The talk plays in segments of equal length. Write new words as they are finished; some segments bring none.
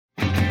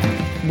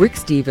Rick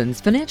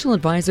Stevens, financial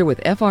advisor with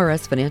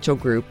FRS Financial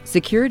Group.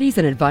 Securities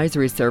and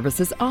advisory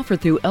services offered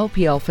through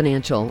LPL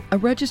Financial, a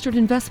registered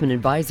investment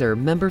advisor,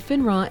 member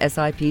FINRA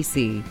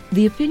SIPC.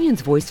 The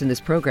opinions voiced in this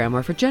program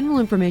are for general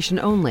information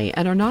only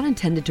and are not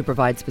intended to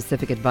provide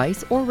specific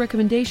advice or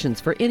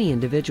recommendations for any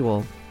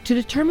individual. To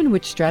determine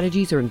which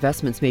strategies or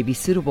investments may be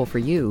suitable for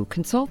you,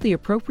 consult the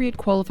appropriate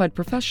qualified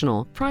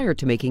professional prior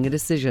to making a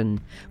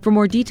decision. For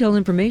more detailed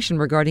information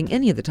regarding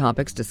any of the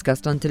topics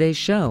discussed on today's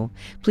show,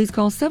 please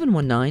call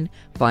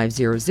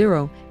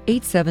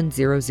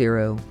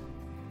 719-500-8700.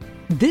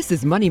 This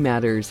is Money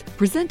Matters,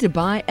 presented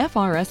by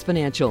FRS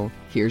Financial.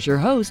 Here's your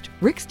host,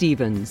 Rick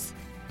Stevens.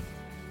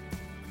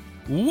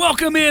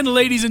 Welcome in,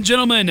 ladies and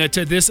gentlemen,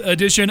 to this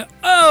edition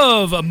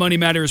of Money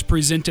Matters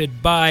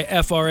presented by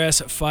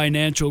FRS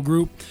Financial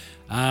Group.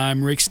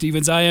 I'm Rick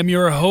Stevens. I am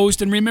your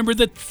host, and remember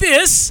that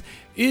this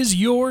is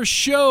your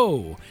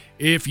show.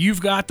 If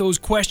you've got those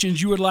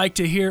questions you would like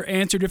to hear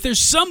answered, if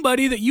there's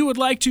somebody that you would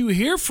like to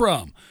hear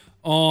from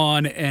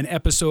on an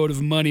episode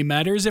of Money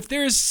Matters, if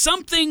there's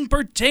something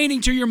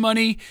pertaining to your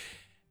money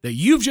that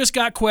you've just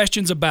got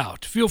questions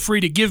about, feel free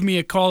to give me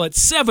a call at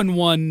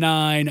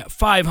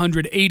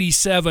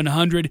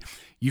 719-500-8700.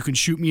 You can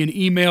shoot me an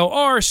email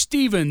or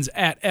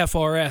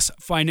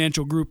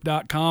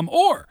stevens@frsfinancialgroup.com,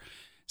 or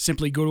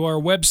simply go to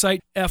our website,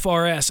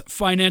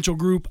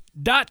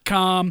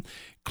 frsfinancialgroup.com.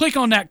 Click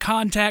on that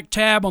contact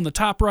tab on the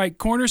top right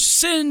corner.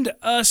 Send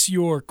us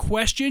your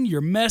question, your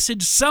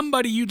message,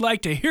 somebody you'd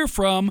like to hear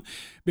from,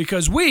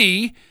 because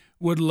we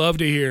would love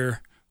to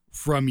hear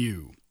from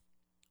you.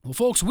 Well,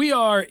 folks, we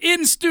are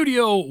in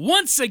studio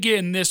once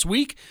again this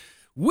week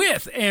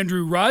with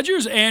Andrew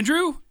Rogers.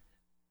 Andrew,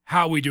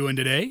 how are we doing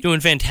today? Doing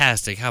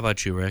fantastic. How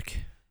about you, Rick?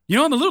 You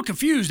know, I'm a little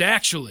confused,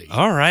 actually.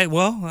 All right.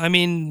 Well, I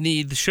mean,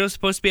 the show's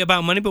supposed to be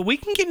about money, but we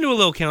can get into a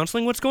little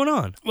counseling. What's going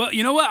on? Well,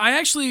 you know what? I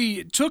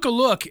actually took a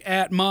look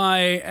at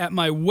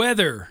my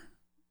weather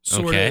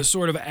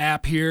sort of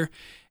app here,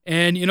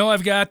 and you know,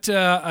 I've got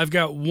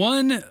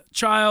one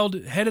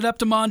child headed up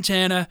to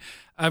Montana.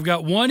 I've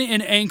got one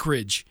in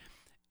Anchorage.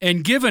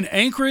 And given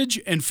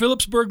Anchorage and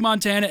Phillipsburg,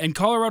 Montana, and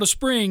Colorado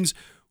Springs,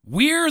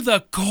 we're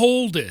the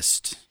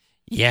coldest.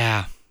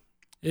 Yeah.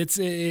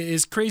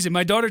 It's crazy.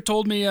 My daughter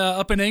told me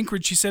up in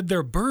Anchorage, she said there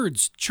are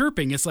birds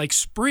chirping. It's like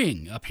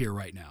spring up here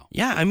right now.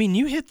 Yeah, I mean,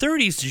 you hit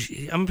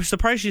 30s. I'm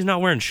surprised she's not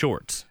wearing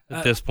shorts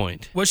at this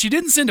point. Well, she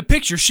didn't send a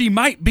picture. She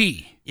might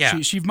be. Yeah.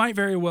 She might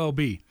very well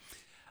be.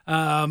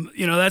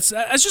 You know, that's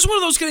just one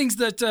of those things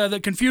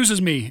that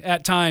confuses me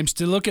at times,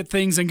 to look at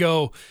things and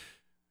go,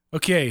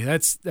 okay,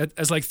 that's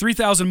like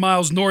 3,000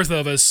 miles north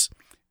of us,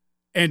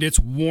 and it's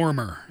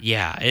warmer.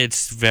 Yeah,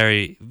 it's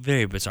very,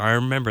 very bizarre. I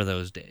remember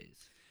those days.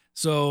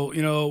 So,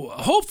 you know,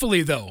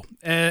 hopefully, though,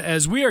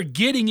 as we are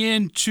getting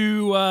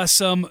into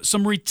some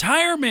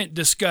retirement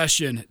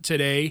discussion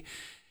today,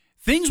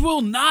 things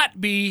will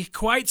not be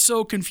quite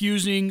so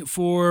confusing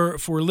for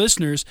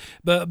listeners.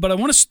 But I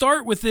want to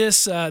start with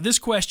this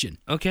question.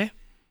 Okay.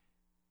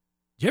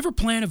 Do you ever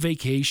plan a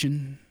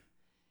vacation?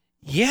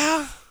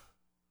 Yeah.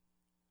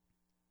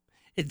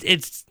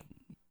 It's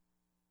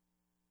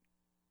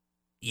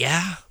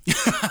yeah.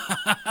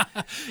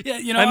 Yeah,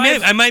 you know,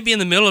 I might be in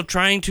the middle of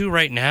trying to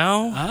right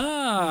now.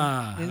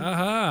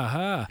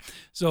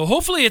 So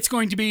hopefully it's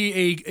going to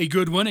be a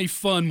good one, a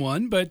fun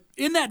one. But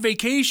in that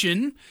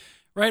vacation,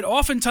 right,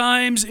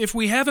 oftentimes if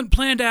we haven't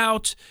planned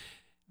out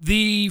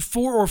the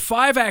 4 or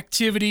 5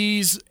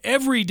 activities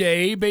every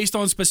day based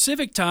on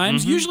specific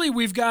times, usually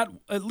we've got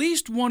at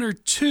least 1 or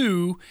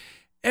 2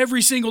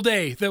 every single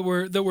day that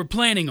we're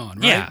planning on,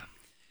 right? Yeah.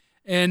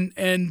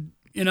 And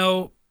you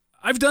know,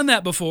 I've done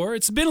that before.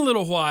 It's been a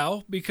little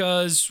while,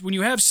 because when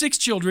you have 6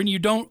 children, you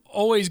don't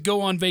always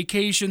go on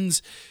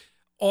vacations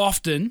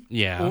often.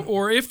 Yeah.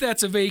 Or if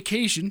that's a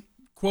vacation,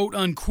 quote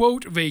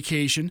unquote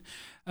vacation,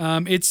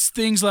 it's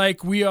things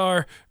like we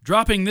are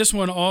dropping this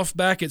one off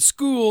back at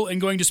school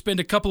and going to spend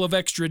a couple of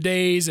extra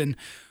days, and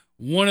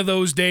one of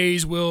those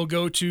days we'll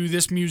go to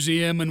this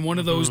museum, and one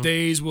of those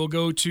days we'll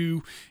go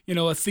to, you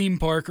know, a theme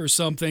park or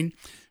something.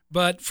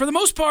 But for the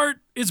most part,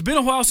 it's been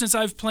a while since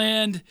I've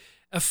planned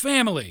a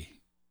family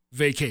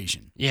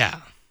vacation. Yeah.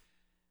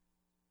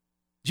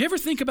 Do you ever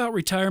think about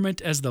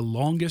retirement as the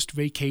longest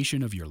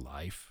vacation of your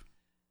life?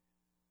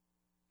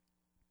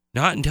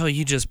 Not until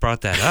you just brought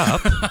that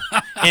up.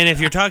 And if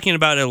you're talking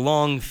about a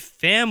long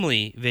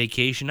family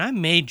vacation, I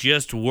may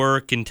just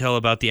work until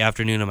about the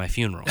afternoon of my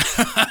funeral.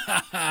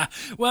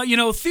 Well, you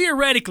know,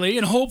 theoretically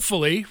and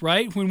hopefully,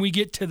 right, when we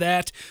get to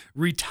that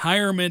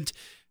retirement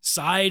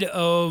side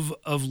of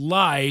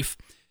life,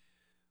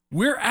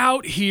 we're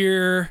out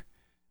here.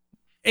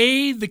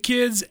 The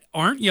kids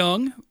aren't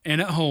young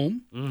and at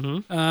home.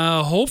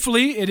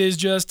 Hopefully it is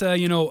just,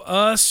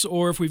 us,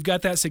 or if we've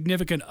got that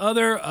significant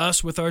other,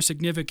 us with our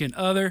significant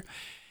other.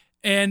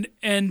 And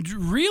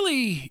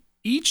really,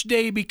 each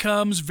day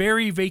becomes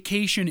very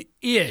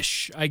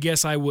vacation-ish, I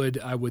guess I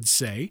would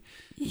say.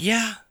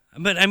 Yeah,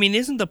 but I mean,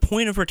 isn't the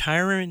point of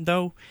retirement,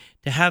 though,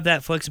 to have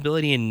that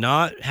flexibility and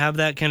not have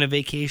that kind of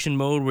vacation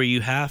mode where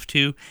you have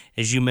to,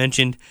 as you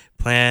mentioned,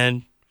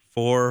 plan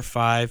 4 or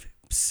 5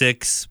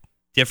 6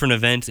 different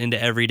events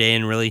into every day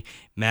and really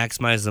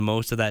maximize the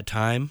most of that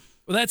time?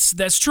 Well,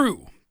 that's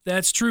true.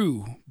 That's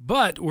true.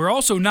 But we're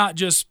also not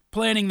just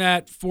planning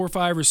that 4,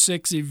 5, or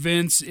 6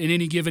 events in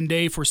any given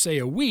day for, say,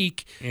 a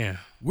week. Yeah.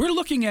 We're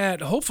looking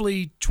at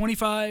hopefully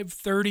 25,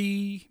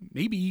 30,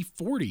 maybe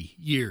 40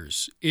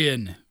 years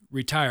in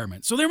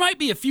retirement. So there might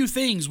be a few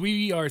things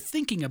we are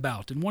thinking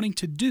about and wanting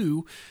to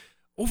do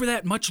over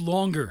that much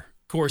longer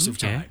course of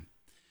time.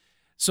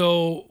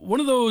 So one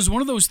of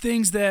those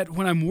things that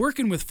when I'm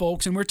working with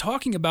folks and we're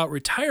talking about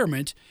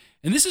retirement,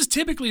 and this is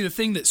typically the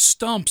thing that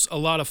stumps a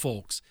lot of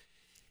folks,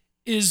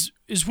 is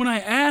when I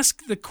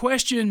ask the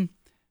question,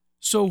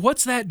 so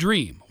what's that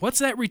dream? What's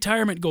that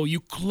retirement goal?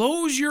 You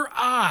close your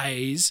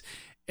eyes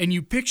and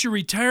you picture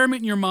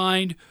retirement in your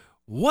mind.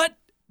 What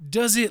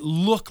does it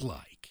look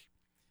like?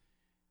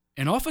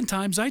 And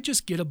oftentimes I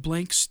just get a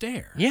blank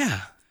stare.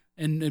 Yeah.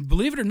 And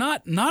believe it or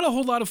not a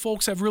whole lot of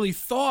folks have really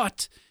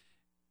thought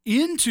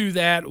into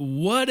that.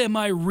 What am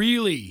I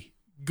really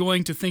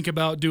going to think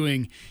about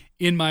doing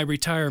in my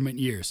retirement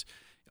years?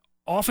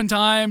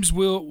 Oftentimes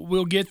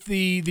we'll get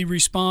the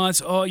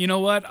response, oh, you know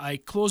what? I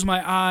close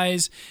my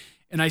eyes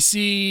and I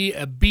see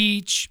a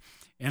beach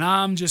and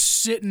I'm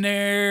just sitting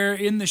there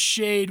in the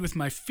shade with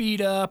my feet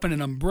up and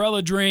an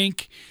umbrella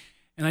drink.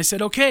 And I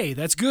said, okay,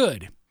 that's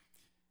good.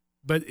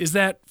 But is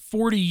that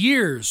 40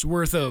 years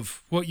worth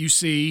of what you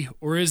see,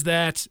 or is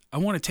that I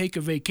want to take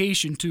a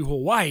vacation to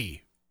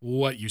Hawaii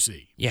what you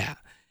see? Yeah.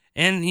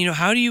 And,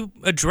 how do you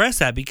address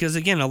that? Because,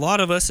 again, a lot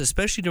of us,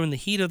 especially during the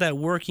heat of that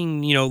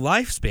working,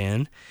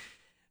 lifespan,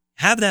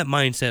 have that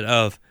mindset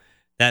of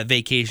that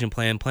vacation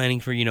plan, planning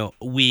for, a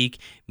week,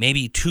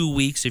 maybe 2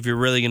 weeks if you're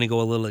really going to go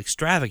a little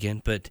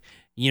extravagant. But,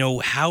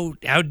 how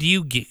do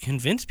you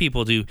convince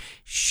people to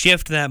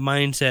shift that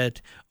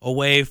mindset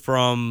away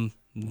from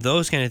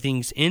those kind of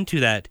things into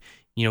that,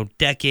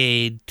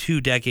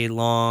 2-decade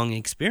long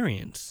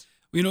experience?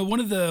 One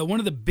of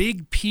the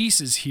big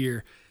pieces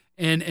here,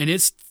 and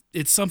it's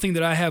something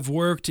that I have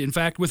worked, in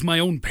fact, with my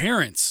own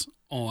parents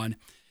on,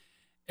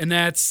 and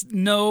that's,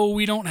 no,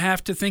 we don't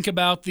have to think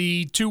about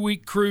the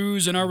 2-week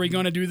cruise and are we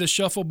going to do the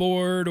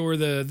shuffleboard or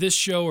this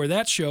show or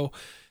that show.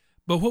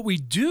 But what we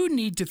do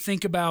need to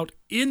think about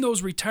in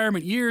those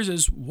retirement years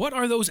is, what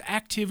are those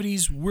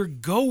activities we're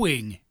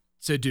going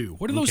to do?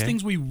 What are those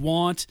things we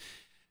want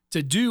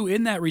to do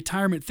in that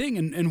retirement thing?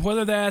 And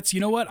whether that's,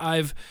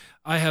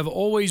 I have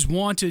always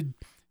wanted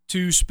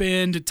to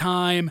spend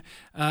time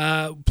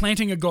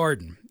planting a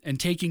garden and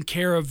taking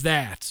care of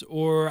that,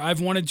 or I've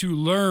wanted to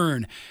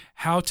learn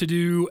how to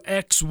do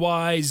X,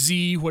 Y,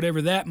 Z,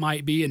 whatever that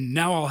might be, and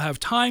now I'll have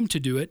time to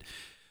do it.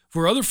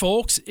 For other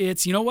folks,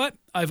 it's,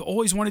 I've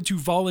always wanted to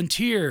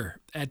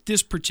volunteer at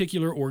this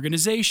particular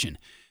organization.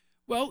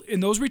 Well, in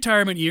those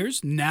retirement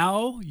years,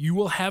 now you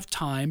will have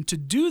time to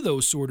do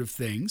those sort of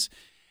things.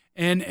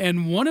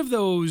 And one of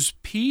those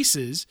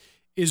pieces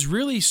is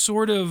really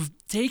sort of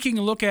taking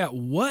a look at,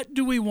 what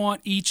do we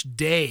want each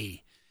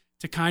day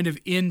to kind of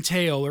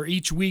entail, or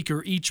each week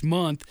or each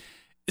month,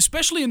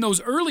 especially in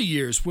those early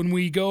years when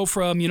we go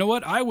from,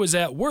 I was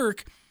at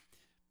work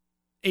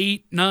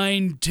 8,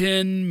 9,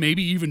 10,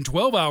 maybe even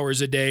 12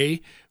 hours a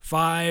day,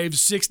 5,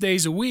 6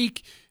 days a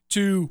week,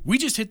 to we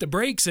just hit the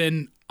brakes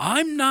and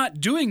I'm not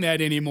doing that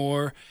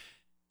anymore.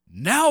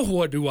 Now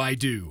what do I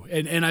do?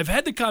 And I've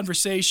had the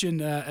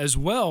conversation as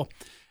well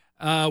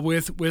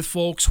with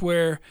folks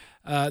where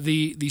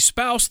the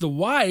spouse, the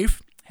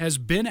wife, has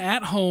been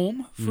at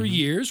home for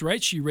years,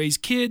 right? She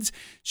raised kids.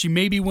 She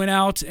maybe went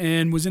out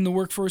and was in the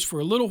workforce for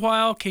a little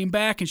while, came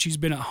back, and she's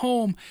been at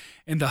home.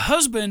 And the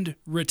husband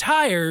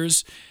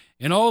retires,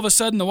 and all of a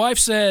sudden the wife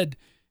said,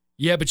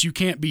 yeah, but you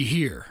can't be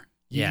here.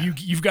 Yeah.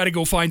 You've got to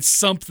go find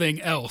something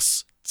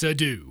else to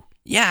do.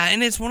 Yeah,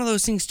 and it's one of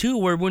those things, too,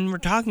 where when we're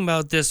talking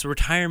about this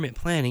retirement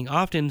planning,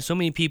 often so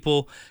many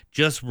people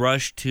just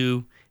rush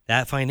to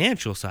that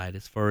financial side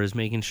as far as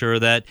making sure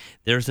that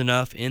there's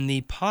enough in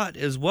the pot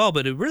as well.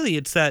 But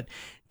it's that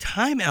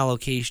time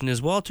allocation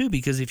as well, too,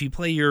 because if you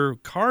play your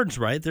cards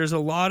right, there's a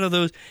lot of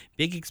those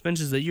big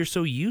expenses that you're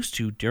so used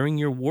to during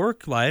your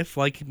work life,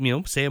 like,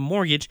 say a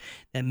mortgage,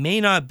 that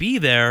may not be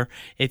there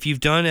if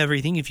you've done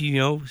everything. If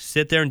you,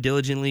 sit there and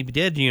diligently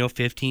did,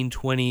 15,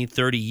 20,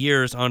 30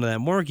 years onto that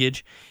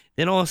mortgage,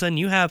 then all of a sudden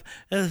you have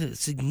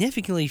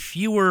significantly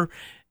fewer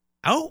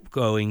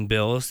outgoing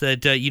bills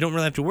that you don't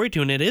really have to worry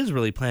to, and it is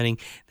really planning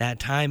that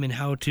time and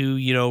how to,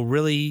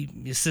 really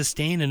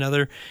sustain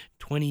another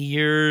 20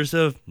 years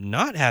of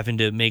not having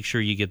to make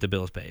sure you get the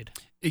bills paid.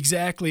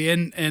 Exactly.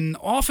 And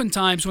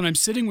oftentimes when I'm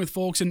sitting with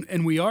folks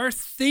and we are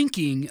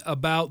thinking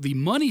about the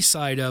money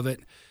side of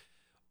it,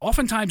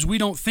 oftentimes we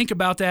don't think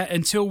about that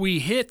until we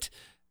hit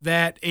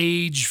that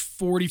age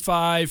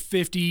 45,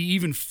 50,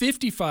 even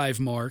 55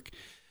 mark.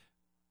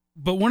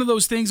 But one of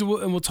those things, and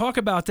we'll talk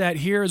about that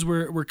here as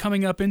we're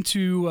coming up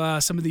into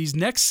some of these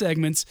next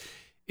segments,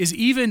 is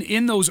even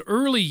in those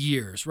early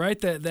years, right?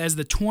 That as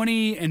the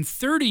 20 and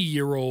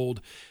 30-year-old,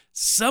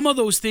 some of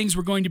those things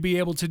we're going to be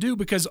able to do,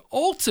 because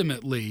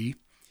ultimately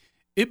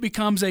it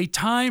becomes a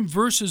time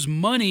versus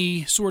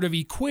money sort of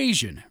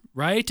equation,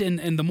 right?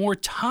 And the more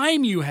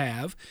time you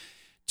have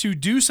to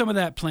do some of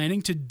that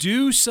planning, to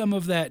do some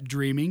of that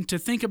dreaming, to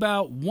think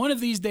about one of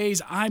these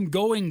days I'm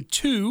going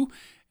to,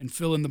 and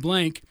fill in the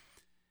blank,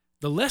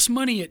 the less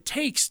money it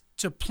takes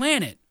to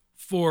plan it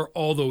for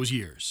all those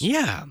years.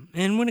 Yeah,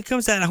 and when it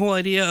comes to that whole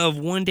idea of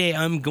one day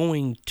I'm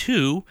going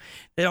to,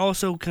 that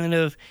also kind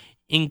of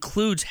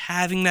includes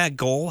having that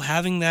goal,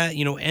 having that,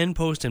 end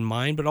post in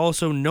mind, but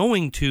also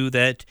knowing too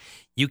that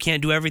you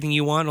can't do everything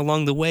you want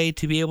along the way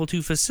to be able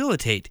to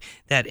facilitate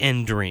that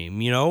end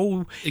dream.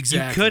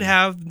 Exactly. You could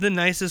have the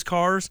nicest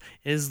cars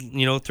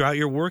throughout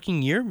your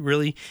working year,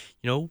 really,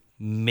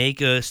 make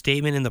a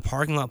statement in the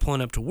parking lot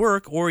pulling up to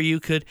work, or you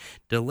could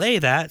delay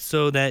that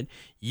so that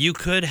you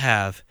could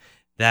have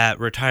that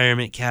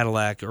retirement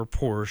Cadillac or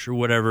Porsche or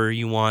whatever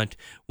you want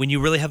when you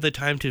really have the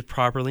time to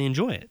properly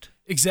enjoy it.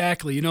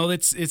 Exactly.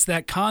 It's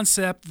that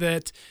concept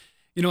that,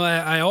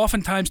 I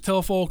oftentimes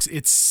tell folks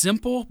it's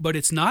simple, but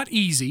it's not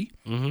easy.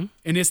 Mm-hmm.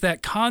 And it's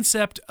that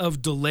concept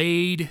of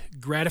delayed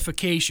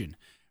gratification,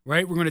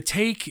 right? We're going to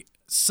take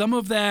some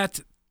of that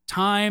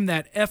time,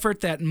 that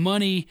effort, that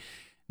money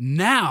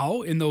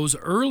now in those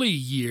early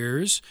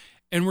years,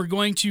 and we're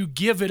going to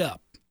give it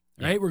up,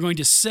 right? Yeah. We're going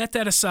to set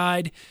that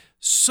aside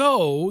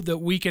so that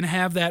we can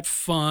have that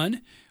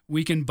fun.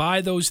 We can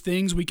buy those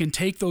things. We can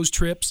take those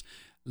trips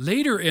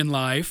later in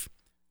life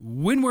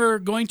when we're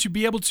going to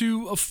be able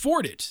to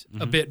afford it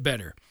a bit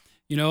better.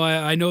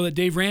 I know that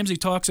Dave Ramsey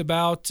talks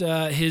about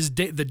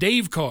the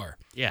Dave car.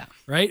 Yeah.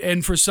 Right?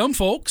 And for some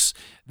folks,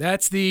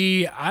 that's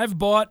I've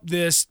bought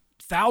this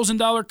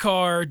 $1,000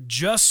 car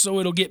just so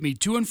it'll get me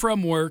to and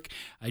from work.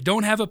 I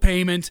don't have a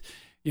payment.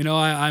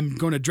 I'm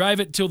going to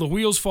drive it till the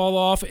wheels fall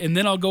off, and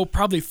then I'll go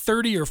probably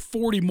 30 or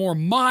 40 more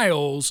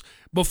miles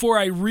before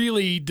I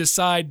really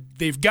decide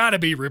they've got to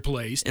be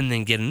replaced. And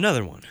then get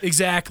another one.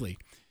 Exactly.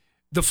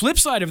 The flip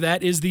side of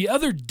that is the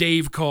other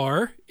Dave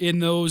car in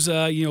those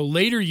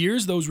later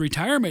years, those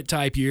retirement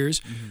type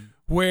years,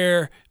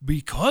 where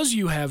because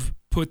you have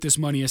put this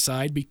money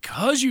aside,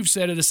 because you've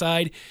set it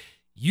aside,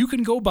 you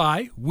can go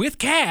buy with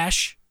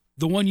cash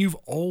the one you've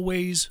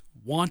always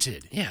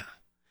wanted. Yeah.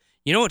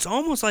 It's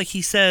almost like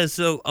he says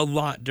a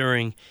lot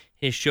during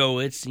his show.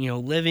 It's,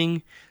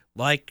 living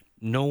like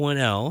no one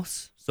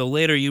else. So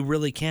later you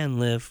really can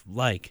live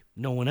like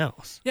no one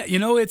else. Yeah,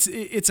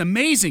 it's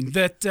amazing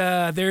that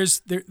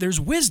there's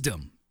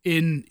wisdom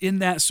in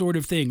that sort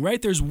of thing,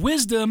 right? There's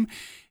wisdom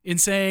in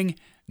saying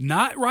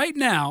not right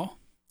now,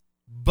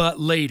 but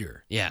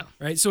later. Yeah.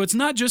 Right? So it's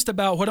not just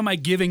about what am I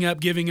giving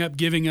up. This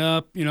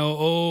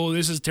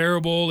is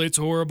terrible, it's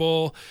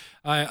horrible.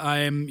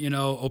 I'm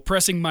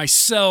oppressing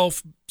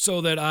myself so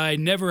that I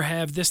never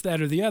have this,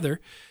 that, or the other.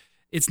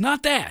 It's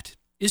not that.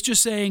 It's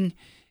just saying,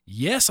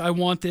 yes, I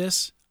want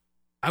this.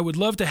 I would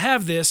love to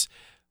have this,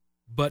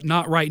 but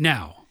not right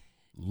now.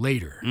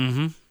 Later.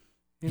 Mm-hmm.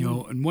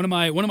 And one of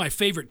my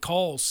favorite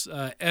calls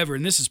ever,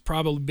 and this has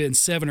probably been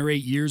 7 or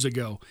 8 years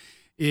ago,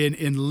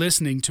 in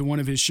listening to one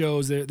of his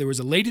shows. There was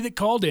a lady that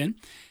called in,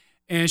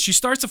 and she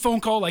starts a phone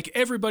call like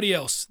everybody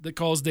else that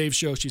calls Dave's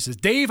show. She says,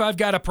 "Dave, I've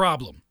got a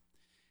problem."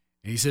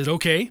 And he says,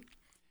 "Okay."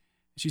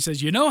 She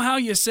says, "You know how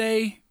you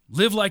say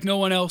live like no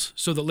one else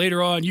so that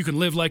later on you can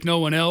live like no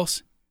one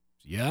else?"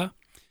 "Yeah."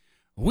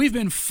 "We've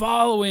been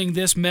following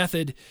this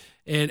method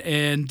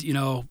and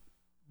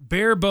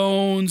bare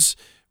bones,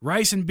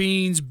 rice and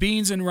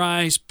beans and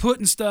rice,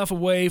 putting stuff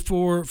away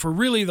for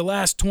really the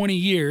last 20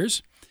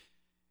 years.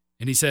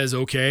 And he says,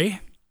 "Okay."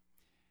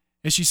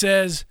 And she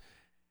says,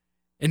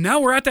 "And now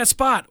we're at that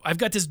spot. I've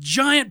got this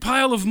giant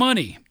pile of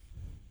money."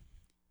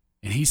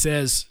 And he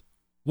says,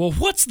 "Well,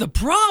 what's the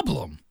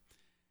problem?"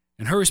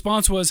 And her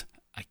response was,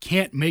 "I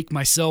can't make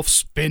myself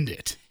spend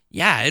it."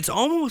 Yeah, it's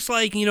almost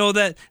like,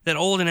 that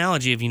old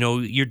analogy of,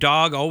 your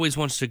dog always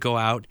wants to go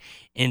out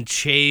and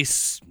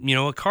chase,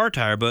 a car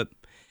tire, but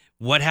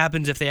what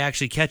happens if they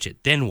actually catch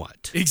it? Then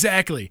what?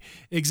 Exactly.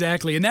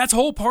 And that's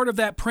whole part of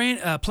that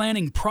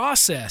planning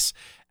process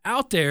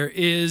out there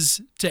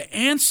is to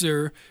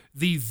answer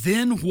the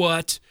then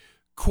what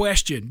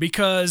question,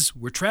 because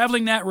we're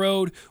traveling that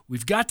road,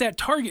 we've got that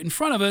target in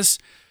front of us,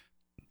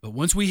 but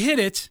once we hit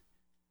it,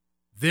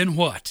 then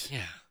what?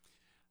 Yeah.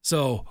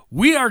 So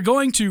we are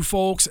going to,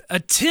 folks,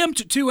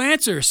 attempt to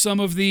answer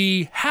some of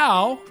the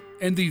how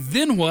and the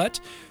then what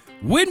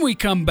when we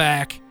come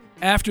back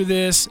after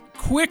this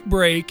quick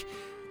break.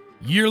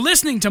 You're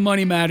listening to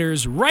Money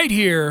Matters right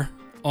here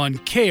on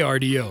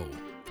KRDO.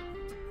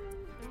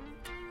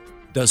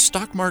 Does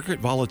stock market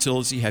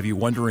volatility have you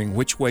wondering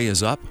which way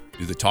is up?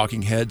 Do the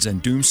talking heads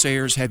and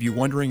doomsayers have you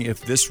wondering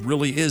if this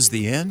really is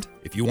the end?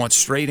 If you want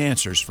straight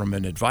answers from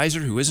an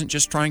advisor who isn't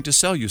just trying to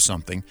sell you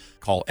something,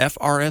 call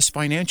FRS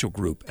Financial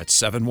Group at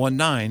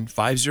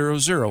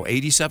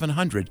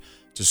 719-500-8700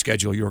 to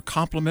schedule your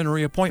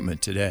complimentary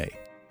appointment today.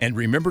 And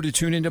remember to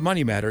tune into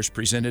Money Matters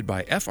presented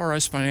by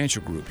FRS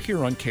Financial Group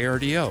here on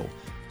KRDO,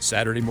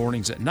 Saturday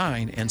mornings at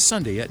 9 and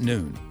Sunday at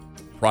noon.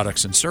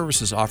 Products and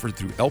services offered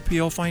through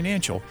LPL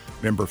Financial,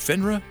 member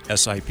FINRA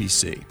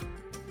SIPC.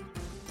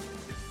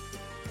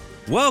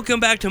 Welcome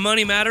back to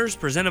Money Matters,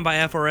 presented by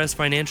FRS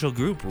Financial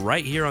Group,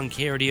 right here on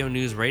KRDO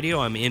News Radio.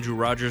 I'm Andrew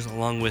Rogers,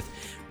 along with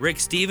Rick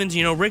Stevens.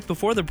 You know, Rick,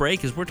 before the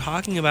break, as we're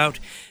talking about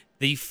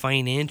the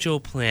financial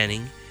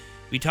planning,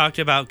 we talked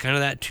about kind of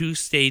that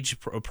two-stage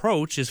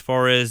approach as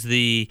far as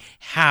the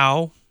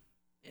how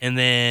and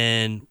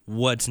then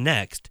what's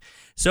next.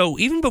 So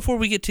even before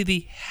we get to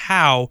the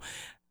how,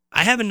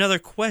 I have another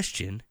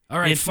question. All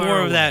right, it's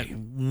more of that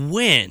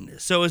when.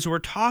 So as we're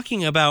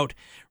talking about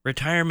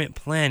retirement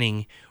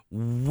planning,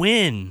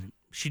 when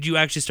should you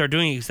actually start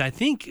doing it? Because I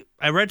think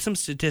I read some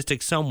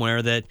statistics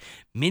somewhere that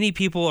many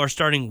people are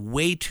starting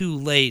way too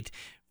late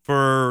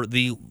for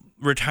the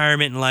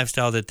retirement and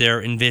lifestyle that they're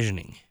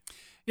envisioning.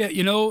 Yeah,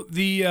 you know,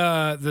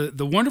 the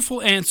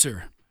wonderful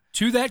answer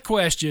to that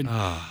question,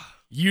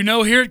 you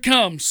know, here it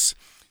comes.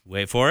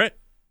 Wait for it.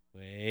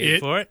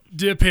 It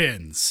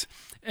depends.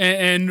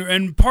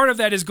 And part of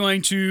that is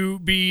going to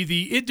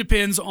be it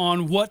depends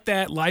on what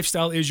that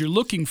lifestyle is you're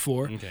looking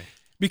for. Okay.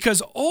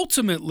 Because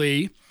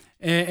ultimately,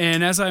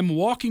 and as I'm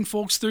walking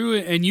folks through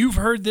it, and you've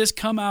heard this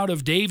come out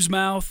of Dave's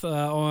mouth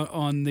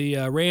on the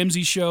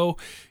Ramsey Show,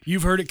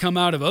 you've heard it come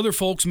out of other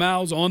folks'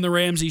 mouths on the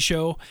Ramsey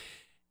Show,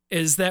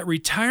 is that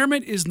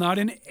retirement is not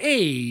an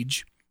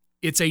age,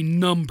 it's a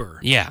number.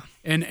 Yeah.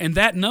 And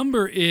that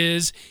number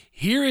is,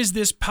 here is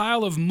this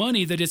pile of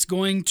money that it's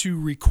going to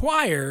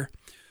require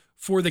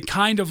for the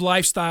kind of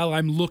lifestyle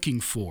I'm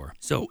looking for.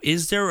 So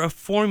is there a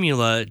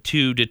formula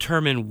to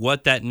determine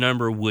what that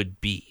number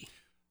would be?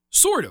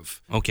 Sort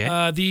of.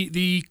 Okay.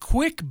 The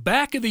quick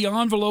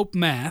back-of-the-envelope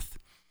math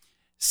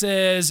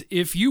says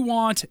if you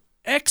want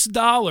X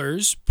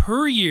dollars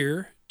per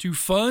year to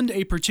fund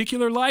a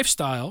particular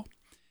lifestyle,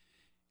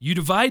 you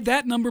divide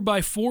that number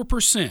by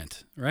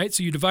 4%, right?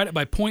 So you divide it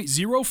by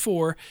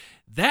 0.04.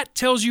 That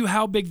tells you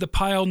how big the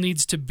pile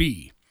needs to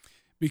be.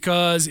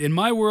 Because in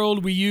my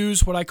world, we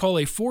use what I call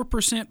a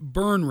 4%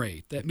 burn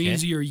rate. That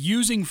means you're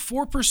using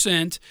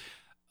 4%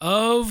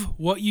 of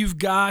what you've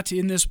got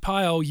in this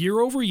pile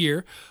year over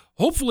year.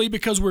 Hopefully,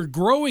 because we're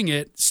growing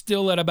it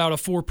still at about a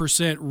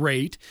 4%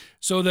 rate,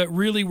 so that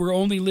really we're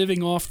only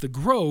living off the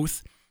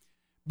growth.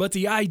 But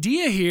the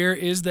idea here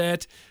is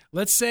that,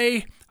 let's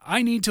say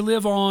I need to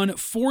live on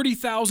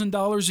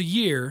 $40,000 a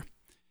year.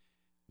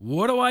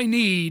 What do I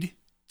need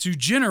to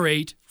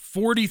generate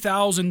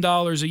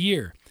 $40,000 a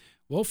year?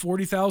 Well,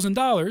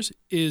 $40,000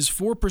 is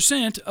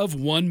 4% of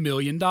 $1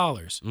 million.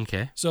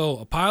 Okay. So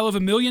a pile of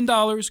 $1 million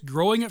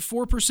growing at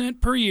 4%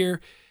 per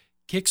year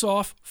kicks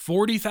off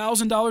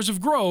 $40,000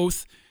 of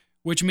growth,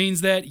 which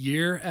means that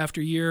year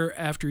after year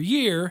after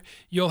year,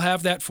 you'll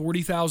have that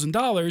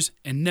 $40,000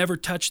 and never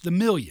touch the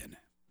million.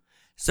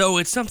 So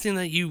it's something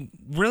that you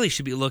really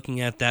should be looking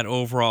at, that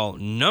overall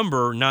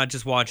number, not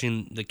just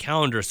watching the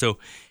calendar. So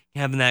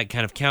having that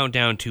kind of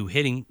countdown to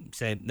hitting,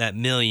 say, that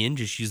million,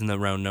 just using the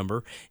round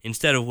number,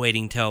 instead of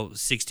waiting till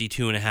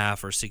 62 and a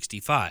half or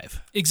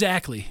 65.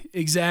 Exactly.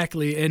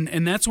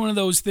 And that's one of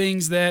those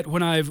things that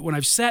when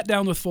I've sat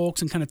down with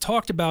folks and kind of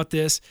talked about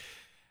this,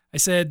 I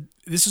said,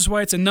 this is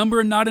why it's a number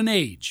and not an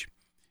age.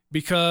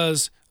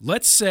 Because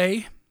let's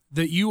say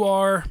that you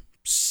are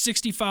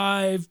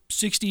 65,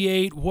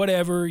 68,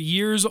 whatever,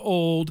 years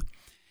old,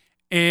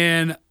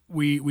 and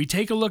we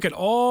take a look at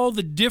all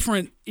the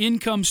different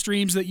income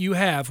streams that you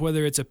have,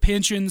 whether it's a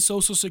pension,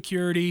 Social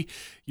Security,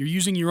 you're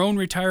using your own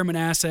retirement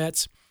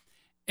assets,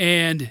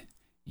 and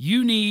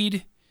you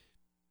need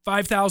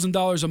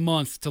 $5,000 a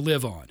month to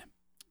live on.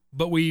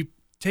 But we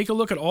take a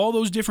look at all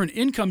those different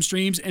income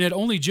streams, and it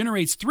only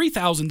generates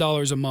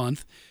 $3,000 a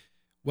month.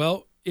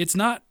 Well, it's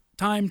not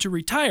time to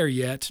retire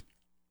yet,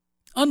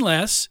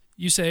 unless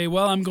you say,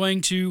 well, I'm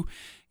going to,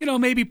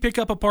 maybe pick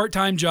up a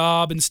part-time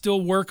job and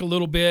still work a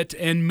little bit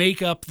and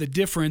make up the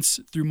difference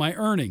through my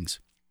earnings.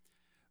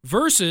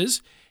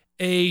 Versus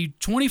a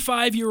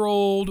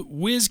 25-year-old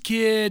whiz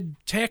kid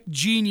tech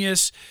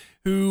genius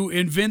who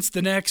invents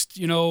the next,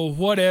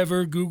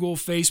 whatever, Google,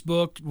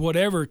 Facebook,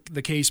 whatever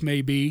the case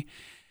may be,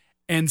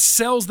 and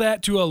sells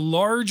that to a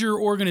larger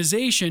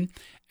organization,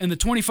 and the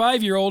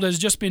 25-year-old has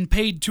just been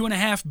paid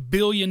 $2.5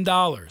 billion.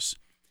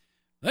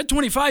 That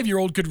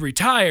 25-year-old could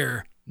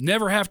retire,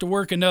 never have to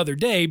work another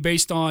day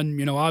based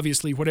on,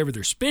 obviously whatever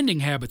their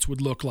spending habits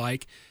would look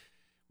like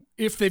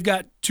if they've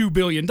got $2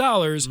 billion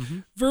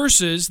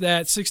versus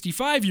that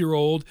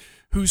 65-year-old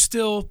who's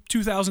still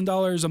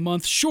 $2,000 a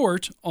month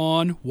short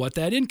on what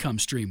that income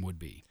stream would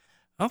be.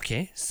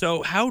 Okay,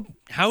 so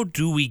how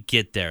do we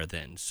get there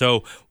then?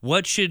 So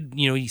what should,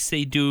 you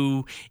say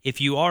do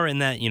if you are in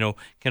that,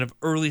 kind of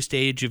early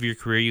stage of your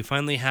career, you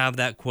finally have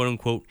that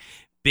quote-unquote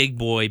big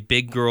boy,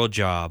 big girl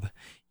job.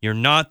 You're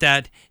not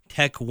that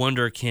tech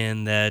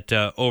wonderkin that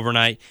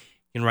overnight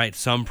can write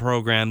some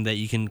program that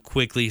you can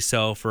quickly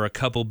sell for a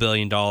couple $1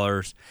 billion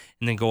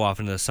and then go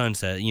off into the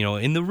sunset.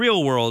 In the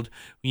real world,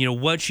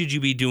 what should you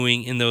be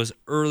doing in those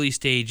early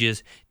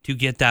stages to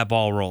get that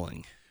ball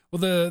rolling?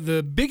 Well,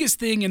 the biggest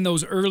thing in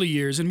those early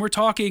years, and we're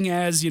talking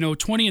as,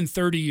 20 and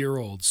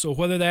 30-year-olds. So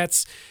whether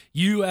that's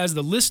you as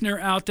the listener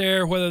out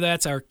there, whether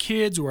that's our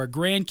kids or our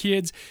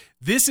grandkids,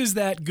 this is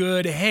that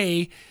good,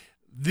 hey,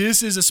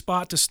 this is a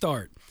spot to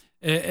start.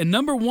 And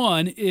number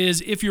one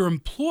is if your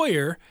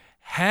employer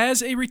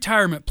has a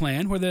retirement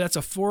plan, whether that's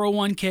a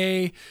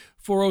 401k,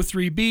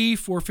 403b,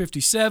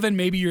 457,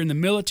 maybe you're in the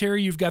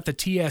military, you've got the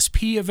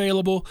TSP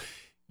available,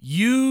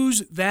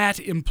 use that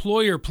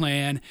employer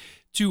plan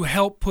to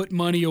help put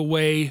money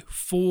away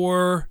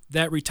for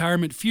that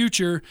retirement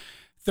future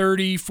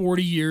 30,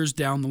 40 years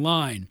down the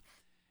line.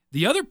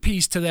 The other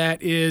piece to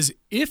that is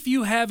if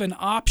you have an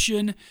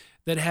option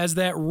that has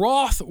that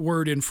Roth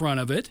word in front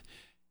of it,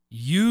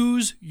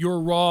 use your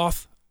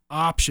Roth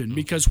option,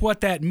 because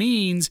what that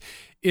means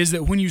is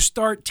that when you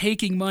start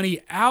taking money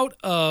out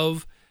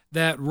of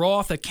that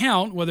Roth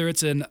account, whether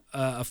it's a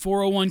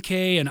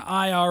 401k, an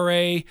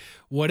IRA,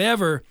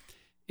 whatever,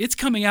 it's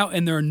coming out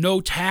and there are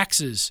no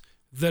taxes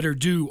that are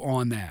due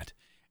on that.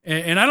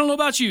 And I don't know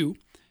about you,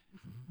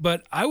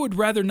 but I would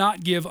rather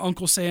not give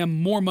Uncle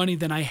Sam more money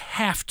than I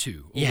have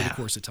to over the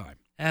course of time.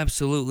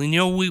 Absolutely. You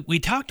know, we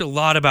talked a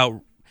lot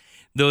about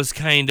those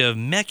kind of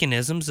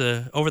mechanisms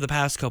over the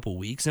past couple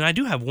weeks, and I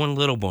do have one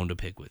little bone to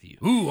pick with you.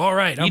 Ooh, all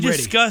right, I'm ready. You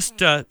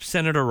discussed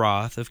Senator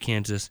Roth of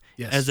Kansas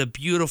as a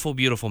beautiful,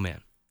 beautiful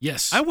man.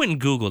 Yes. I went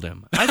and Googled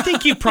him. I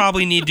think you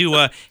probably need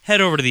to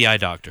head over to the eye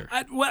doctor.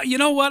 Well, you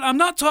know what? I'm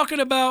not talking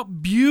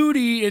about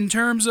beauty in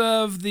terms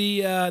of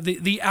the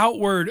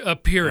outward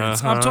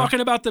appearance. I'm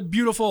talking about the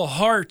beautiful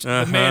heart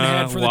the man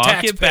had for the taxpayer.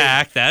 Walk it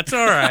back. That's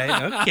all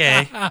right.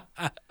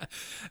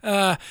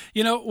 Okay.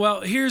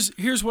 Well,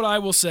 here's what I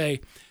will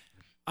say.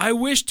 I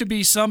wish to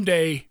be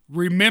someday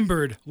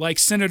remembered like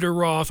Senator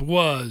Roth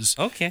was.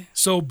 Okay.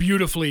 So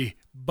beautifully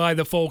by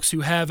the folks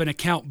who have an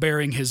account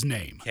bearing his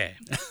name. Okay.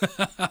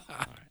 All right.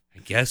 I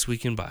guess we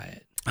can buy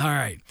it. All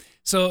right.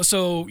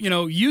 So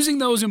using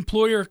those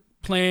employer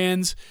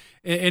plans,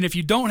 and if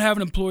you don't have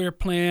an employer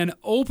plan,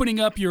 opening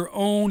up your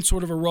own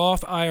sort of a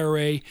Roth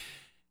IRA,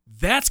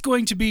 that's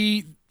going to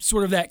be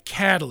sort of that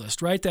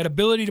catalyst, right? That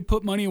ability to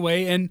put money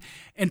away, and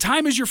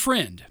time is your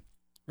friend,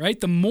 right?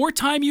 The more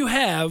time you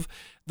have,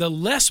 the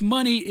less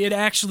money it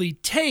actually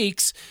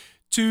takes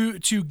to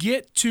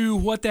get to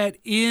what that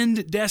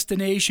end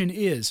destination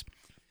is.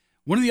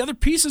 One of the other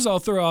pieces I'll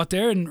throw out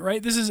there, and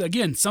right, this is,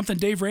 again, something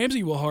Dave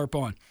Ramsey will harp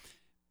on.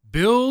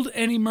 Build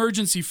an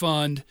emergency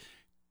fund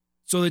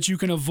so that you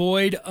can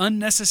avoid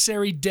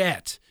unnecessary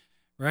debt,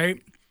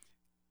 right?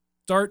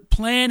 Start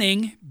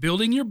planning,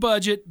 building your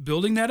budget,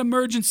 building that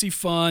emergency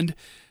fund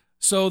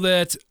so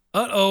that,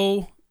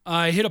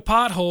 I hit a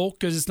pothole,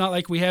 because it's not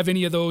like we have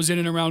any of those in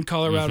and around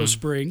Colorado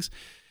Springs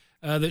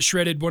that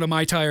shredded one of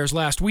my tires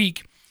last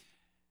week.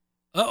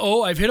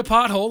 I've hit a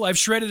pothole, I've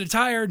shredded a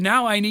tire,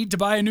 now I need to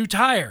buy a new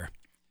tire.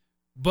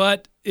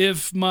 But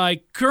if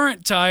my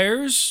current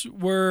tires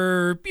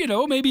were,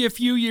 maybe a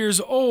few years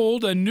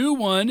old, a new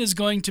one is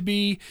going to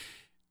be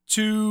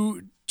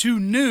too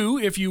new,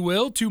 if you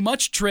will, too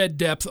much tread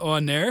depth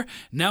on there.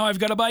 Now I've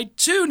got to buy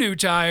 2 new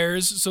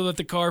tires so that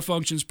the car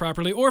functions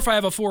properly. Or if I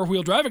have a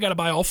 4-wheel drive, I got to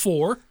buy all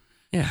 4.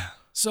 Yeah.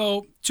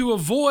 So to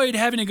avoid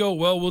having to go,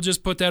 well, we'll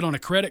just put that on a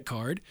credit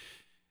card,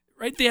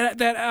 right?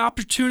 That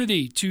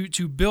opportunity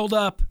to build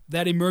up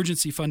that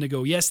emergency fund to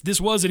go, yes, this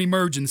was an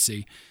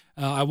emergency.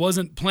 I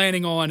wasn't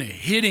planning on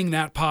hitting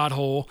that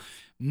pothole.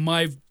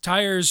 My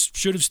tires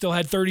should have still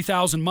had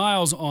 30,000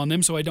 miles on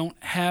them, so I don't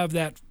have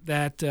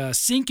that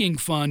sinking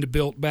fund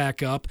built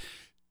back up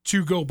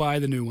to go buy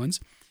the new ones.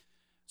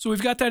 So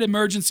we've got that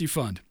emergency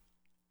fund.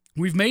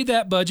 We've made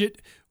that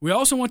budget. We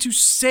also want to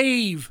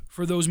save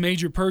for those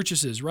major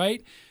purchases,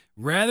 right?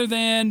 Rather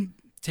than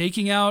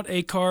taking out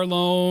a car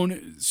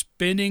loan,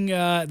 spending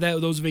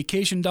those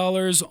vacation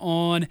dollars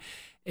on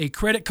a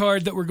credit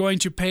card that we're going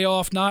to pay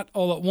off not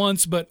all at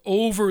once, but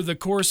over the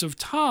course of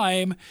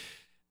time,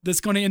 that's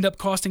going to end up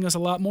costing us a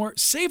lot more.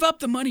 Save up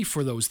the money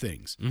for those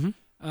things. Mm-hmm.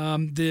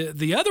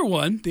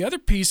 The other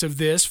piece of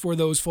this for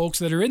those folks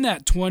that are in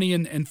that 20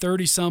 and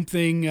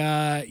 30-something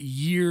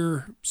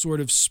year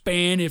sort of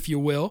span, if you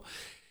will,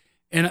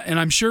 and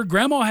I'm sure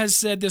Grandma has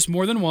said this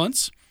more than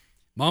once.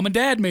 Mom and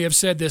Dad may have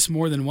said this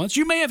more than once.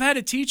 You may have had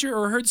a teacher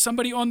or heard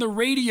somebody on the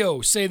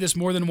radio say this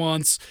more than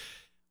once.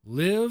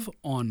 Live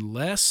on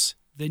less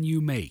than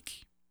you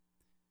make.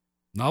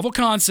 Novel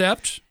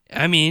concept.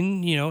 I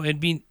mean, it'd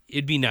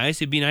be nice.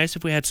 It'd be nice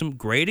if we had some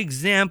great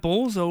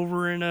examples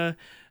over in a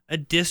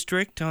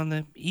district on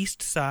the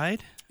east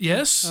side.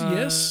 Yes.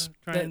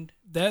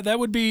 That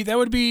would be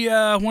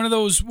one of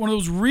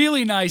those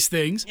really nice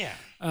things. Yeah.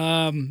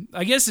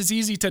 I guess it's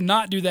easy to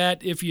not do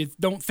that if you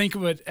don't think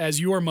of it as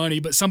your money,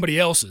 but somebody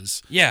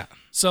else's. Yeah.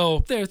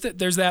 So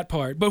there's that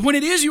part. But when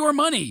it is your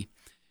money,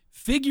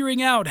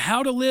 figuring out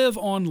how to live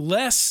on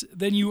less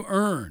than you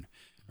earn,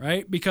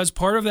 right? Because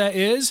part of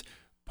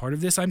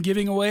this I'm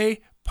giving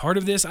away, part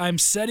of this I'm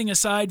setting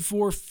aside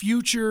for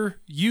future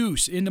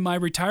use into my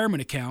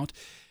retirement account.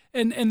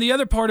 And the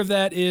other part of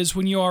that is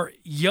when you are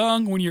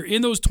young, when you're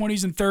in those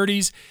 20s and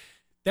 30s,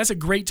 that's a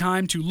great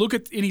time to look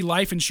at any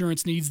life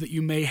insurance needs that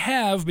you may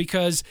have,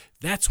 because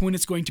that's when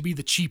it's going to be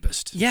the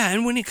cheapest. Yeah,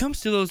 and when it comes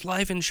to those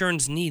life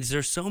insurance needs,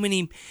 there's so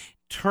many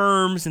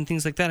terms and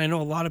things like that. I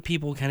know a lot of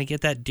people kind of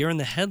get that deer in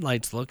the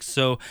headlights look.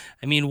 So,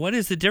 I mean, what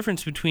is the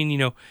difference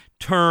between,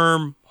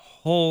 term,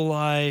 whole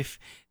life,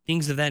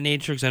 things of that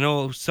nature? Because I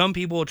know some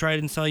people will try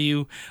and sell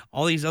you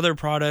all these other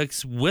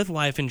products with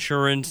life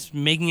insurance,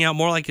 making it out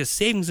more like a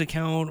savings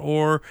account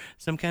or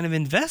some kind of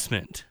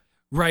investment.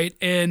 Right.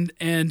 And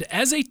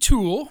as a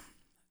tool,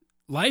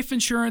 life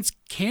insurance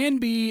can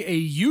be a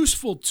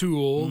useful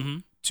tool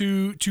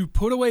to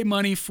put away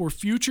money for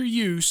future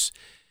use,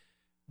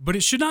 but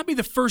it should not be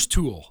the first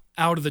tool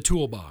out of the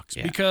toolbox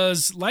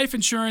because life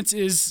insurance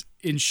is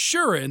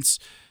insurance.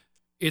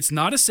 It's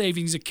not a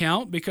savings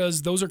account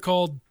because those are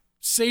called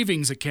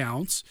savings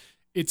accounts.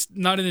 It's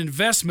not an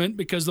investment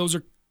because those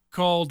are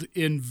called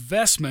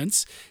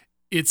investments.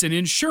 It's an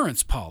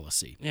insurance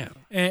policy. Yeah.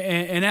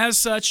 And as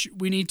such,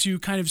 we need to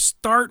kind of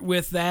start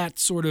with that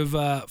sort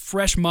of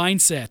fresh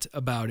mindset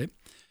about it.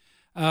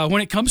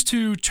 When it comes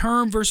to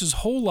term versus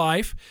whole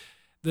life,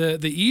 the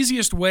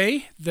easiest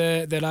way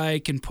that I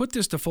can put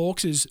this to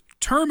folks is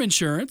term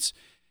insurance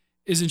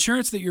is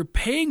insurance that you're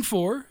paying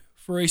for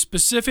a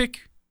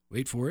specific,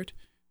 wait for it,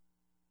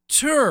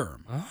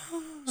 term.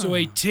 So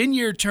a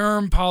 10-year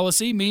term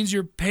policy means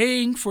you're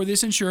paying for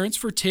this insurance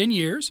for 10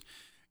 years.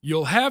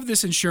 You'll have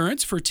this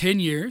insurance for 10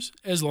 years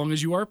as long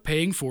as you are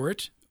paying for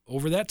it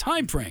over that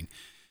time frame.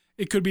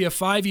 It could be a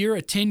 5-year,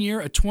 a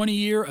 10-year, a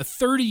 20-year, a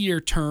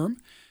 30-year term.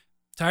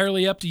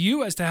 Entirely up to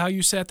you as to how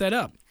you set that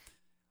up.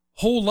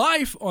 Whole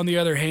life, on the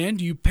other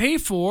hand, you pay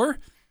for,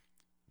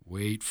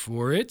 wait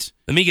for it.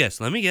 Let me guess.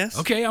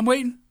 Okay, I'm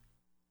waiting.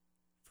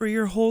 For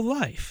your whole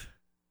life.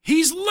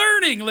 He's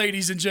learning,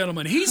 ladies and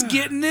gentlemen. He's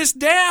getting this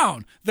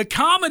down. The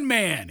common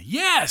man.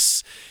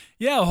 Yes.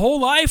 Yeah, a whole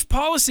life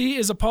policy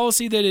is a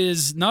policy that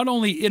is not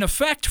only in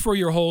effect for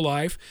your whole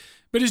life,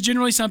 but is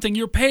generally something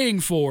you're paying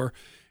for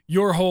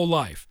your whole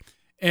life.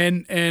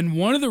 And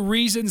one of the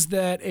reasons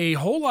that a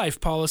whole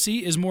life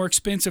policy is more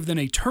expensive than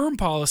a term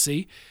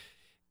policy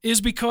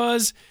is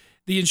because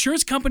the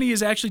insurance company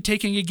is actually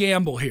taking a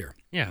gamble here.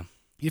 Yeah.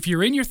 If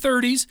you're in your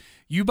 30s,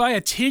 you buy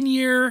a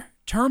 10-year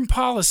term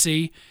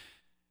policy,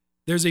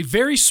 there's a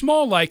very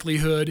small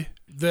likelihood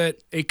that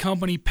a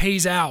company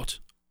pays out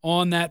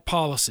on that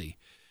policy.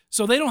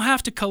 So they don't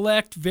have to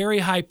collect very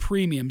high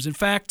premiums. In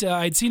fact,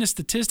 I'd seen a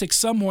statistic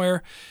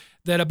somewhere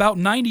that about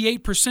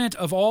 98%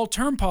 of all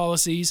term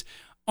policies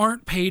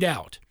aren't paid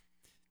out.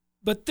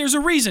 But there's a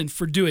reason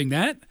for doing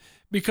that,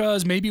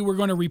 because maybe we're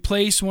going to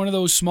replace one of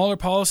those smaller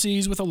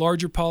policies with a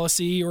larger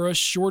policy or a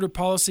shorter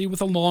policy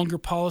with a longer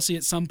policy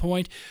at some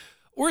point.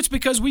 Or it's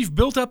because we've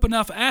built up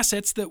enough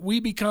assets that we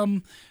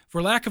become,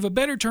 for lack of a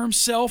better term,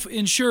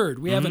 self-insured.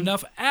 We have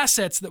enough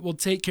assets that will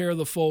take care of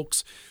the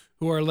folks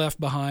who are left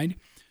behind.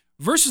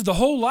 Versus the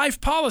whole life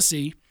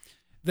policy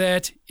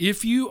that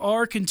if you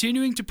are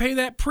continuing to pay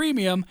that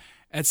premium,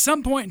 at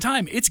some point in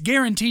time, it's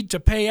guaranteed to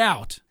pay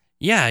out.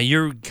 Yeah,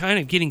 you're kind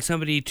of getting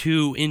somebody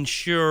to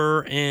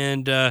insure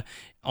and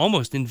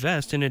almost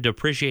invest in a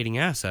depreciating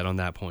asset on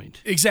that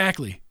point.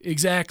 Exactly.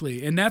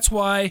 And that's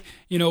why,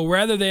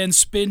 rather than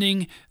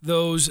spending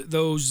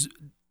those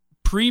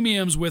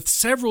premiums with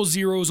several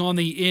zeros on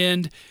the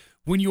end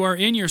when you are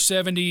in your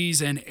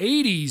 70s and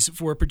 80s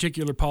for a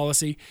particular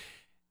policy,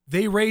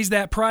 they raise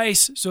that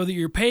price so that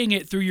you're paying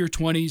it through your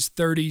 20s,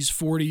 30s,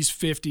 40s,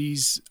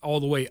 50s,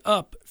 all the way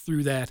up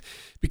through that.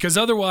 Because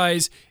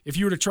otherwise, if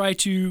you were to try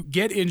to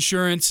get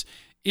insurance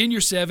in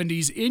your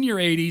 70s, in your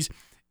 80s,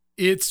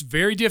 it's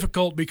very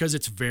difficult because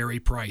it's very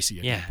pricey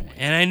at that point.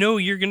 And I know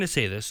you're going to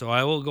say this, so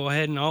I will go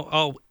ahead and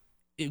I'll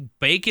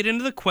bake it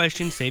into the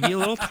question, save you a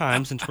little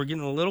time since we're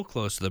getting a little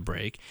close to the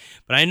break.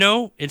 But I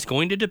know it's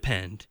going to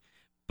depend.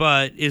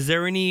 But is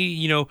there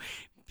any,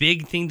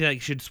 big thing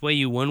that should sway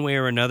you one way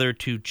or another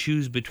to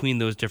choose between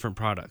those different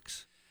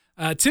products?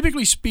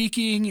 Typically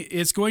speaking,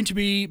 it's going to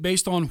be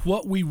based on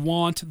what we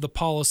want the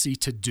policy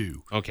to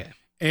do. Okay.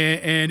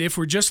 And if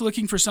we're just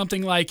looking for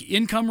something like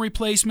income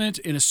replacement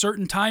in a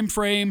certain time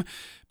frame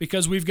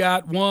because we've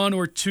got 1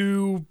 or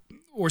 2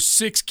 or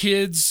 6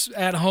 kids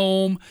at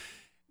home,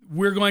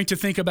 we're going to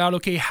think about,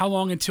 okay, how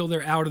long until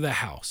they're out of the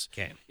house?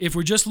 Okay. If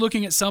we're just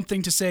looking at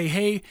something to say,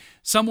 hey,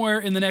 somewhere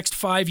in the next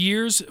 5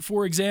 years,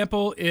 for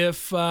example,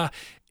 if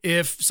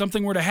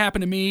something were to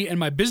happen to me and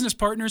my business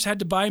partners had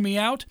to buy me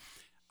out,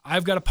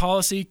 I've got a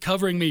policy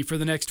covering me for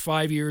the next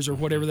 5 years or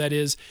whatever that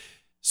is,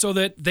 so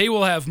that they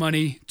will have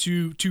money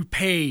to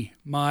pay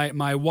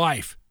my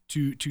wife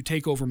to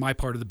take over my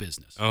part of the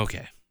business.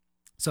 Okay.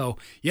 So,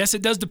 yes,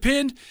 it does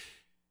depend,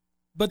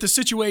 but the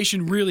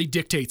situation really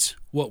dictates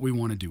what we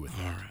want to do with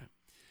it. All right.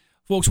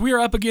 Folks, we are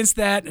up against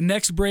that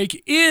next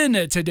break in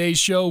today's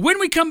show. When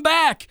we come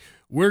back,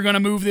 we're going to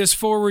move this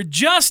forward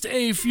just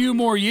a few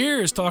more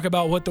years, talk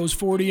about what those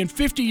 40 and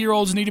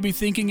 50-year-olds need to be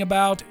thinking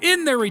about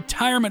in their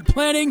retirement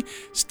planning.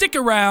 Stick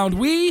around.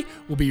 We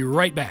will be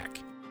right back.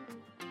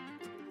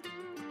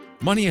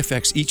 Money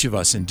affects each of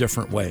us in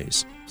different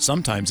ways.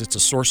 Sometimes it's a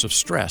source of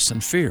stress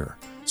and fear.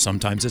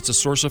 Sometimes it's a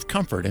source of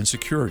comfort and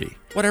security.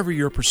 Whatever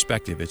your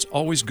perspective, it's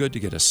always good to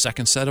get a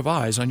second set of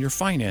eyes on your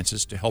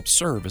finances to help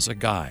serve as a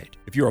guide.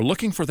 If you are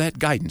looking for that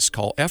guidance,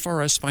 call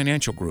FRS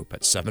Financial Group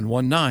at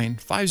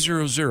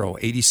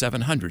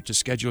 719-500-8700 to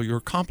schedule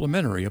your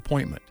complimentary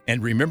appointment.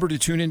 And remember to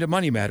tune into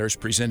Money Matters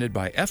presented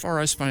by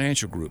FRS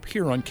Financial Group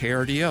here on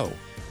KRDO,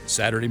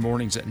 Saturday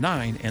mornings at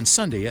 9 and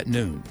Sunday at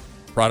noon.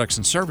 Products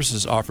and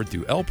services offered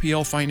through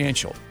LPL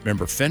Financial,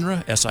 member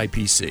FINRA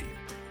SIPC.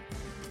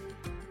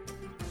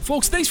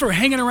 Folks, thanks for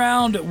hanging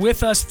around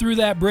with us through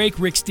that break.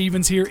 Rick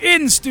Stevens here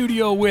in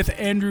studio with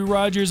Andrew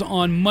Rogers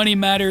on Money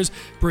Matters,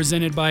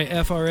 presented by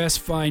FRS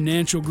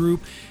Financial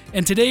Group.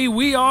 And today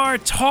we are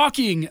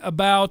talking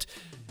about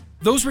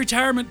those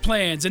retirement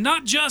plans, and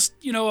not just,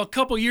 a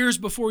couple years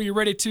before you're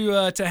ready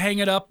to hang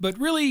it up, but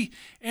really,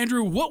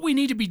 Andrew, what we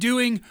need to be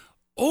doing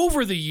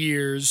over the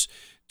years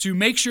to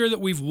make sure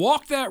that we've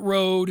walked that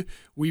road,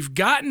 we've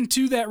gotten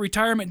to that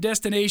retirement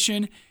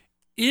destination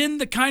in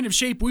the kind of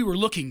shape we were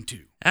looking to.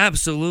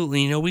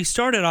 Absolutely. We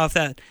started off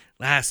that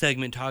last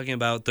segment talking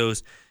about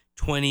those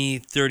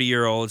 20,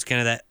 30-year-olds,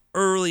 kind of that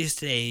early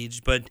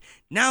stage, but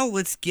now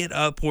let's get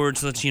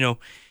upwards. Let's,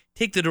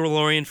 take the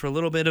DeLorean for a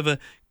little bit of a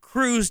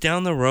cruise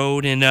down the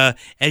road, and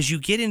as you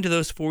get into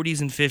those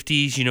 40s and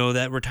 50s,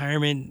 that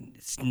retirement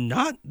is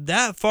not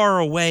that far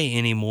away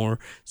anymore.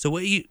 So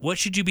what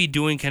should you be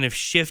doing, kind of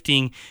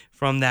shifting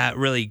from that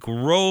really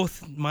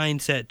growth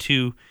mindset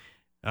to,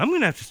 I'm going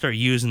to have to start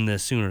using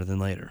this sooner than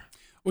later?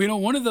 Well,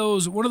 one of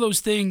those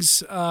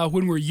things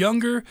when we're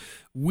younger,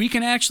 we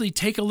can actually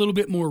take a little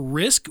bit more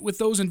risk with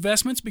those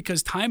investments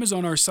because time is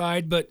on our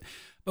side. But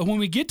when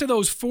we get to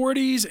those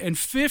 40s and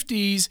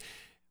 50s,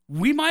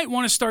 we might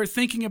want to start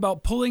thinking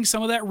about pulling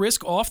some of that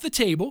risk off the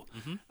table.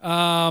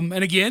 Mm-hmm.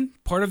 And again,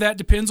 part of that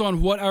depends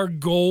on what our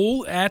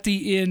goal at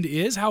the end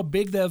is, how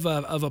big of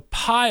a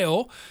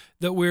pile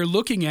that we're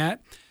looking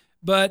at.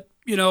 But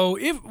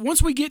if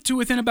once we get to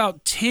within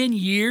about 10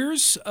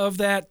 years of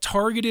that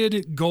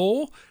targeted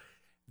goal,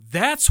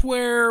 that's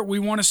where we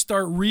want to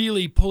start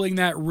really pulling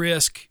that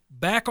risk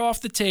back off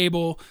the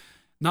table,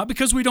 not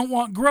because we don't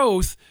want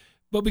growth,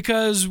 but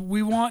because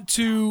we want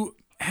to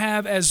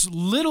have as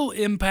little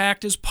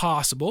impact as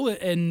possible.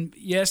 And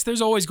yes,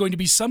 there's always going to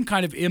be some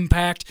kind of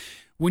impact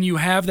when you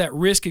have that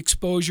risk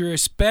exposure,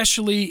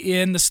 especially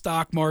in the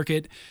stock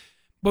market.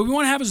 But we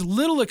want to have as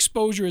little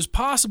exposure as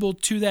possible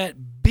to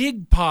that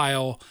big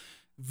pile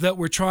that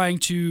we're trying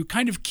to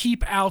kind of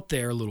keep out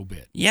there a little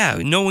bit. Yeah,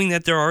 knowing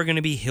that there are going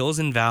to be hills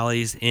and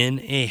valleys in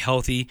a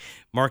healthy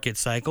market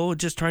cycle,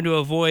 just trying to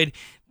avoid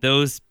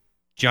those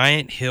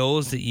giant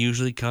hills that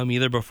usually come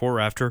either before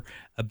or after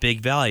a big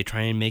valley.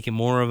 Try and make it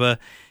more of a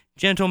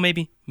gentle,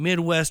 maybe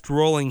Midwest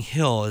rolling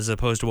hill as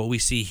opposed to what we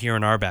see here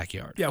in our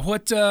backyard. Yeah,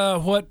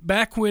 what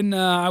back when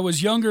I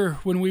was younger,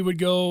 when we would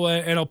go,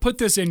 and I'll put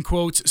this in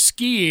quotes,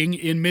 skiing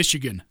in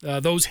Michigan,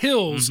 those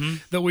hills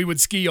that we would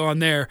ski on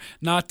there,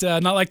 not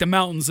like the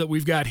mountains that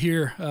we've got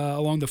here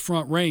along the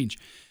Front Range.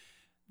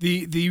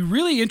 The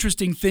really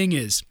interesting thing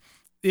is,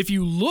 if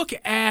you look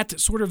at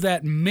sort of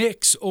that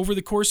mix over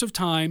the course of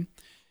time,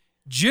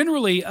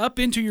 generally up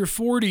into your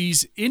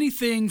 40s,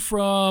 anything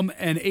from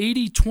an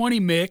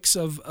 80-20 mix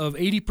of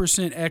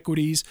 80%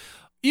 equities,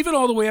 even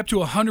all the way up to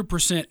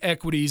 100%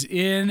 equities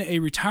in a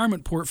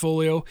retirement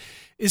portfolio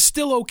is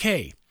still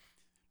okay.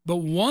 But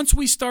once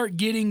we start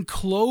getting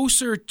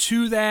closer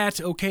to that,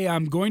 okay,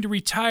 I'm going to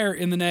retire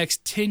in the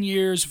next 10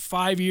 years,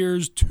 5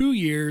 years, 2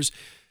 years,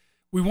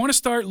 we want to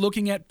start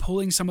looking at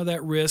pulling some of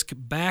that risk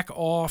back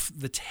off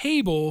the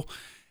table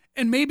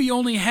and maybe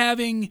only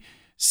having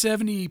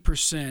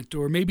 70%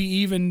 or maybe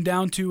even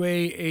down to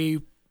a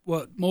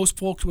what most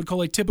folks would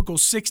call a typical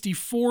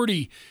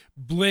 60-40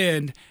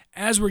 blend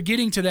as we're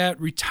getting to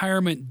that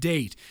retirement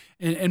date.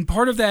 And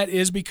part of that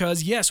is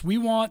because, yes, we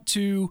want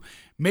to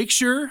make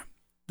sure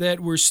that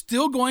we're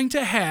still going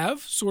to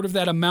have sort of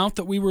that amount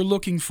that we were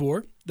looking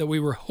for, that we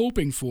were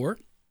hoping for.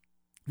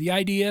 The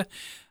idea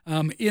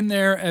in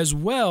there as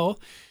well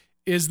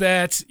is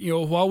that,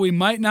 while we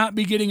might not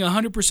be getting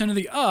 100% of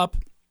the up,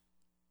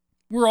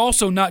 we're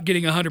also not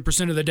getting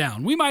 100% of the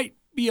down. We might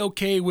be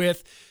okay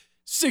with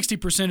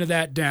 60% of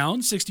that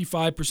down,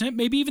 65%,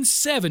 maybe even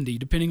 70%,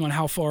 depending on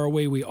how far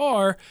away we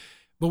are.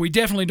 But we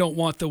definitely don't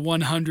want the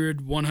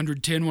 100,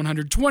 110,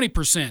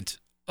 120%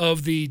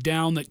 of the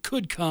down that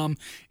could come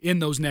in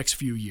those next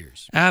few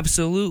years.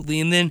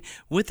 Absolutely. And then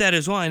with that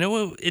as well, I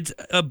know it's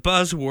a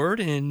buzzword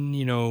and,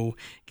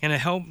 kind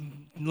of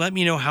let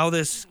me know how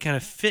this kind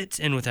of fits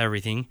in with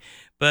everything.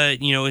 But,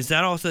 is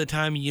that also the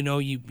time,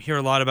 you hear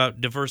a lot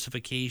about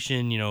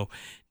diversification,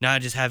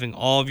 not just having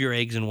all of your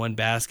eggs in one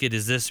basket?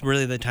 Is this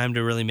really the time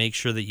to really make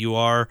sure that you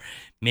are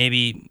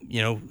maybe,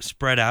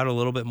 spread out a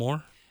little bit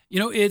more?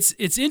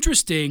 It's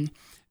interesting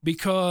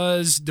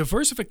because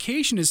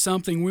diversification is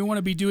something we want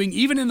to be doing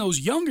even in those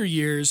younger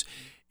years.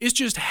 It's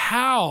just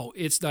how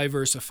it's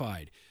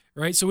diversified,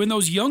 right? So in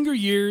those younger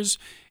years,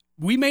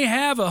 we may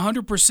have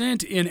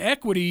 100% in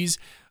equities,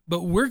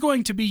 but we're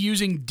going to be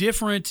using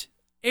different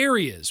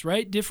areas,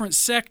 right? Different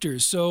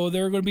sectors. So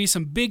there are going to be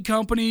some big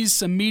companies,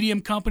 some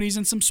medium companies,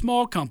 and some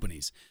small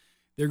companies.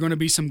 There are going to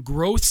be some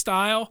growth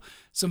style,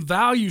 some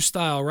value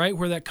style, right?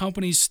 Where that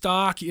company's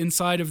stock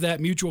inside of that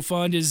mutual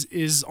fund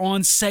is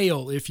on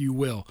sale, if you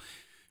will.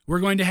 We're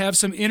going to have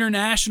some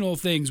international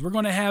things. We're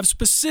going to have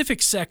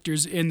specific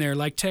sectors in there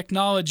like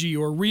technology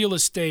or real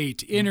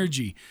estate,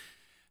 energy.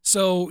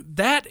 So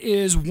that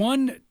is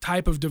one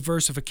type of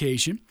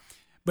diversification.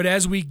 But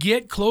as we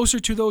get closer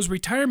to those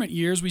retirement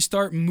years, we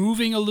start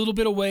moving a little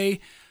bit away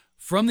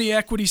from the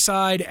equity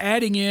side,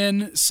 adding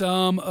in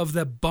some of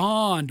the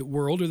bond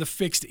world or the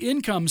fixed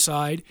income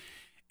side.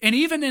 And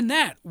even in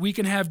that, we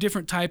can have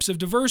different types of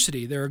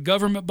diversity. There are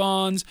government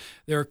bonds,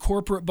 there are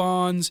corporate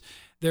bonds,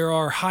 there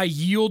are high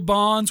yield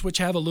bonds, which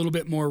have a little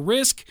bit more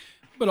risk,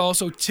 but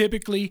also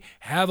typically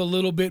have a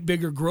little bit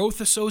bigger growth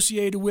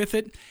associated with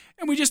it.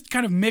 And we just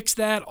kind of mix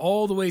that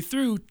all the way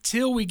through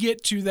till we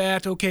get to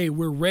that, okay,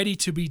 we're ready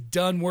to be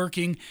done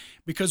working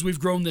because we've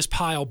grown this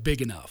pile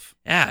big enough.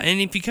 Yeah, and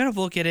if you kind of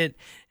look at it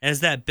as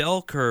that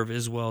bell curve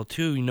as well,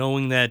 too,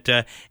 knowing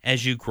that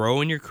as you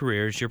grow in your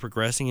career, as you're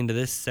progressing into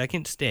this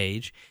second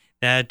stage,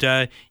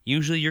 that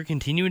usually you're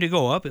continuing to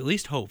go up, at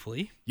least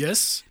hopefully.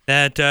 Yes.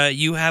 That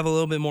you have a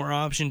little bit more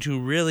option to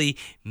really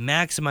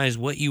maximize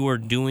what you are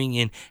doing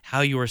and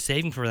how you are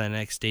saving for that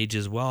next stage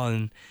as well.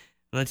 And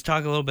let's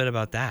talk a little bit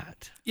about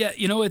that. Yeah,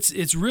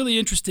 it's really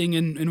interesting,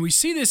 and we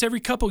see this every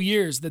couple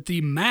years, that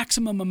the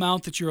maximum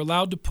amount that you're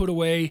allowed to put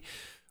away,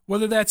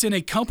 whether that's in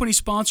a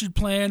company-sponsored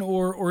plan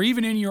or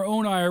even in your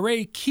own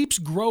IRA, keeps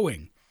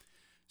growing.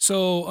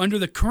 So under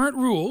the current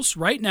rules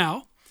right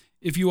now,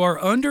 if you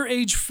are under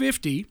age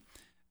 50,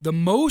 the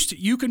most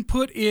you can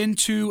put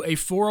into a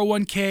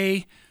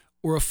 401k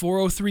or a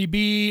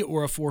 403b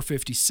or a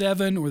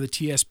 457 or the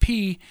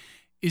TSP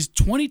is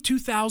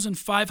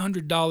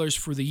 $22,500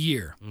 for the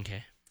year.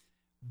 Okay.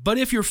 But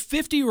if you're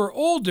 50 or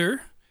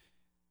older,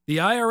 the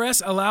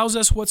IRS allows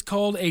us what's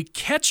called a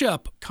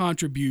catch-up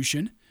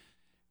contribution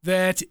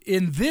that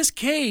in this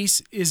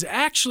case is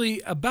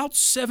actually about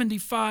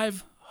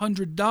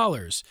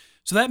 $7,500.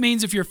 So that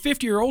means if you're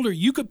 50 or older,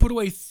 you could put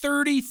away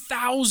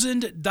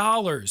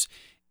 $30,000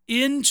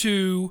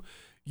 into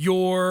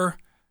your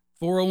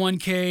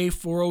 401k,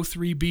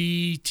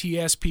 403b,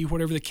 TSP,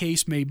 whatever the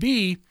case may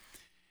be.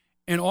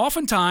 And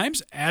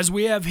oftentimes, as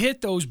we have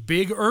hit those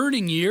big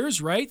earning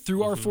years, right,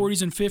 through our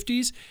 40s and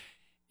 50s,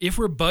 if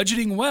we're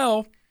budgeting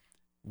well,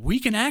 we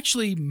can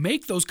actually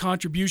make those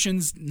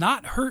contributions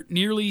not hurt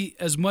nearly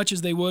as much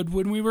as they would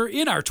when we were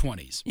in our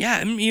 20s.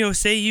 Yeah, and,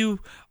 say you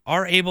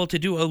are able to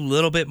do a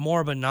little bit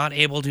more but not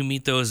able to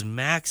meet those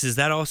max. Is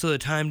that also the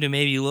time to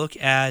maybe look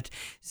at,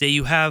 say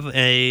you have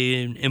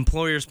an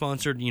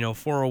employer-sponsored,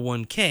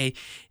 401k,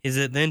 is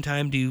it then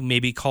time to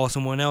maybe call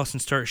someone else and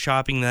start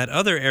shopping that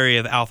other area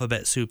of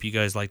alphabet soup you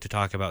guys like to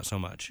talk about so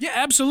much? Yeah,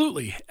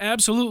 absolutely.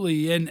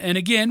 Absolutely. And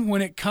again,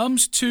 when it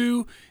comes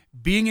to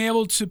being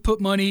able to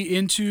put money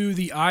into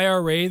the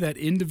IRA, that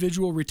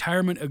individual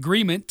retirement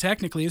agreement,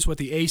 technically is what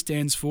the A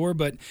stands for,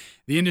 but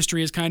the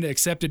industry has kind of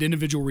accepted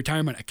individual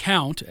retirement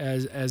account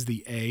as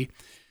the A.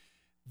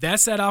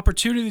 That's that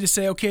opportunity to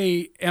say,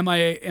 okay, am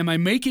I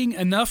making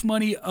enough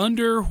money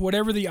under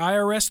whatever the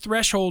IRS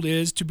threshold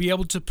is to be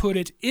able to put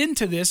it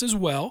into this as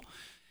well?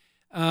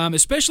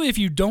 Especially if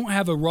you don't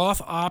have a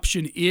Roth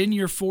option in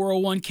your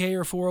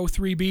 401k or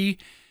 403b,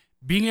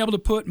 being able to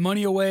put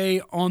money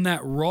away on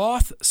that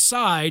Roth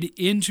side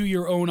into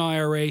your own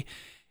IRA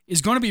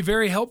is going to be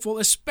very helpful,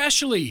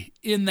 especially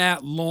in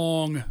that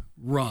long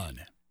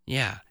run.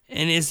 Yeah.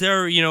 And is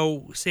there,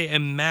 say a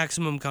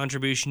maximum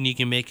contribution you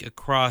can make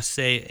across,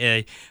 say,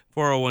 a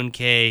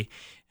 401k,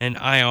 an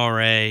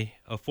IRA,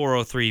 a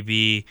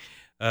 403b,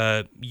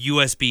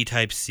 USB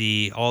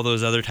Type-C, all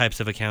those other types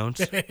of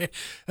accounts?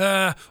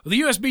 The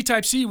USB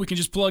Type-C, we can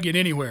just plug in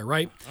anywhere,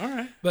 right? All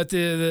right. But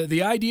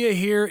the idea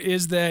here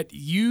is that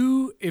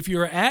if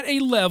you're at a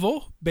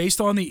level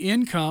based on the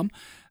income,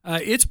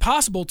 it's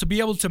possible to be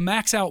able to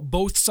max out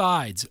both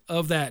sides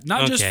of that,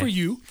 not just for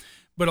you,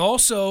 but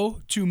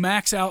also to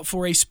max out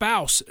for a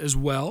spouse as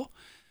well.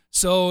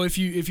 So if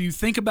you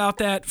think about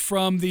that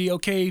from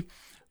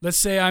let's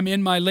say I'm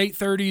in my late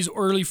 30s,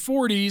 early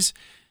 40s,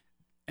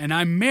 and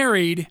I'm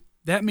married,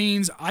 that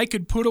means I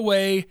could put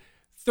away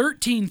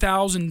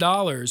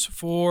 $13,000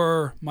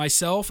 for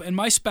myself and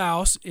my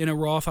spouse in a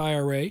Roth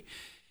IRA.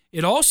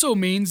 It also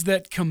means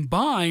that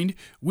combined,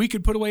 we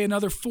could put away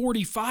another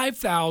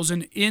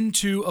 $45,000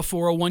 into a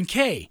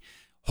 401k,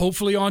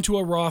 hopefully onto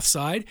a Roth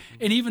side.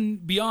 And even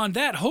beyond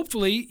that,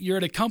 hopefully you're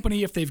at a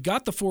company, if they've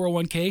got the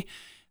 401k,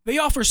 they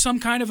offer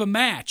some kind of a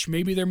match.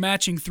 Maybe they're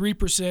matching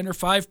 3% or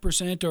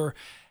 5% or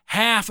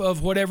half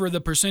of whatever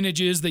the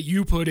percentage is that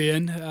you put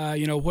in,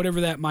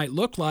 whatever that might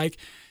look like,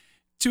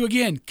 to,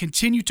 again,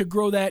 continue to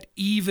grow that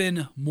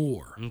even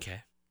more.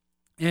 Okay.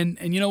 And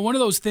one of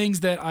those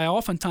things that I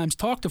oftentimes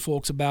talk to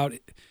folks about,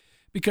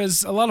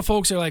 because a lot of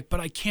folks are like, but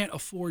I can't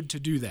afford to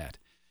do that.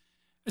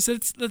 I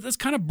said, let's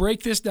kind of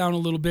break this down a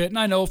little bit. And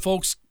I know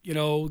folks,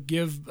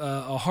 give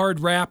a hard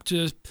rap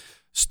to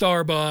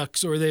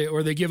Starbucks,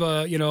 or they give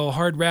a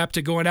hard rap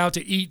to going out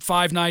to eat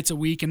 5 nights a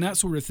week and that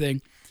sort of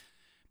thing.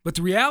 But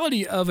the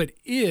reality of it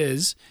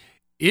is,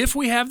 if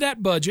we have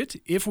that budget,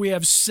 if we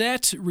have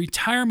set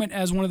retirement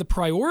as one of the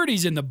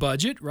priorities in the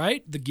budget,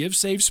 right? The give,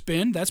 save,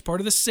 spend, that's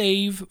part of the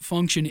save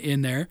function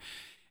in there.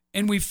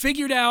 And we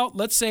figured out,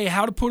 let's say,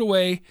 how to put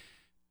away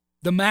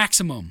the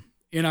maximum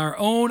in our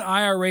own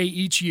IRA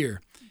each year.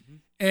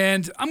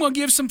 And I'm going to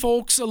give some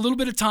folks a little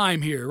bit of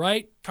time here,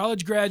 right?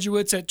 College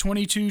graduates at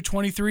 22,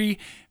 23,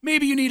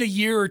 maybe you need a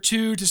year or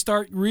two to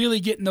start really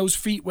getting those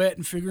feet wet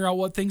and figuring out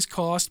what things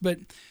cost. But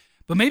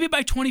maybe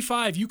by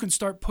 25, you can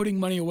start putting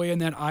money away in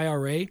that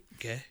IRA.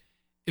 Okay.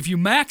 If you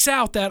max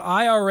out that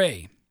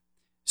IRA,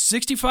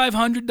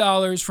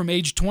 $6,500 from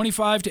age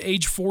 25 to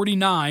age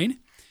 49,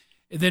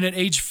 and then at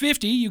age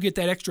 50, you get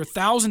that extra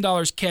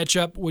 $1,000 catch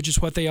up, which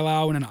is what they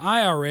allow in an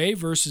IRA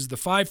versus the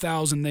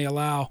 $5,000 they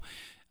allow,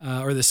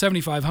 or the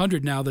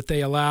 $7,500 now that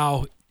they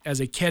allow as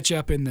a catch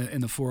up in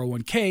the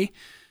 401k.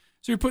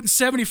 So you're putting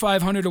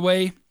 $7,500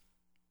 away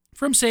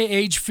from, say,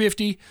 age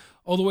 50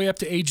 all the way up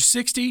to age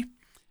 60.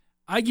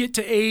 I get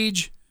to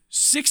age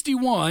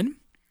 61,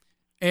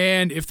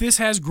 and if this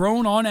has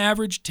grown on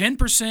average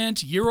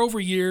 10% year over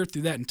year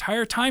through that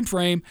entire time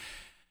frame,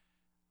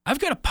 I've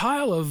got a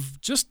pile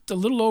of just a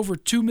little over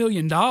 $2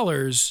 million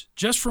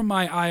just from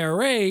my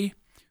IRA,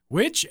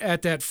 which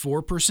at that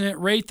 4%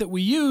 rate that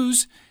we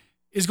use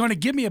is going to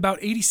give me about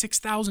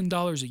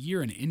 $86,000 a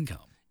year in income.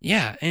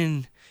 Yeah,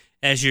 and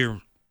as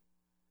you're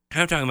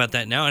kind of talking about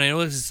that now, and I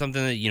know this is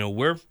something that,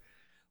 we're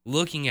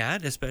looking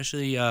at,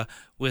 especially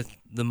with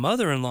the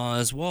mother-in-law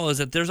as well, is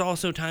that there's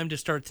also time to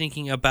start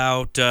thinking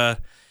about the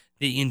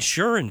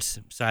insurance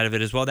side of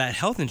it as well, that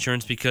health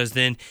insurance, because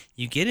then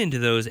you get into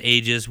those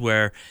ages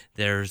where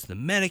there's the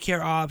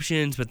Medicare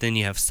options, but then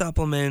you have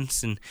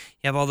supplements and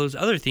you have all those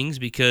other things,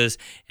 because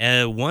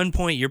at one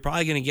point you're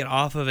probably going to get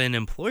off of an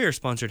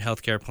employer-sponsored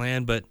healthcare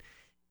plan, but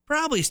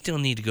probably still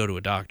need to go to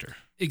a doctor.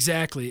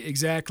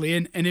 Exactly.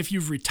 And if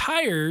you've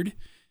retired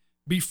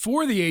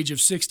before the age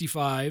of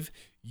 65,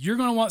 you're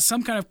going to want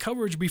some kind of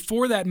coverage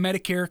before that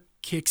Medicare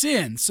kicks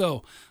in.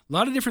 So a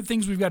lot of different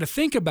things we've got to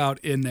think about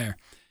in there.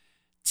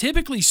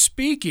 Typically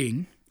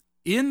speaking,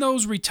 in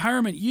those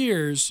retirement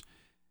years,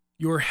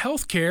 your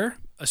health care,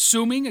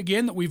 assuming,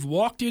 again, that we've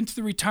walked into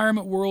the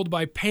retirement world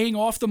by paying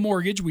off the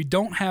mortgage, we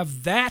don't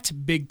have that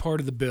big part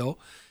of the bill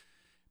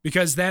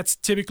because that's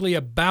typically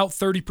about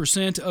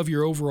 30% of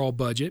your overall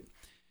budget.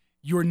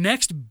 Your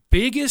next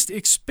biggest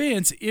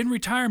expense in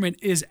retirement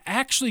is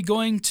actually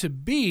going to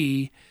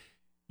be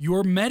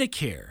your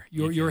Medicare,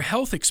 your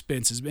health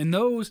expenses. And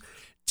those,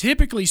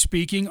 typically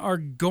speaking, are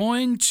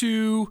going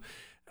to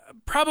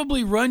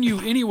probably run you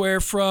anywhere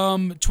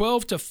from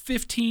 $12,000 to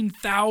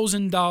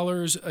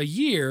 $15,000 a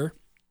year.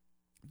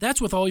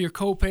 That's with all your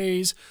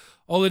copays,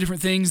 all the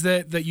different things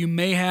that you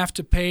may have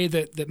to pay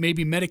that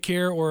maybe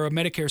Medicare or a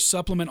Medicare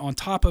supplement on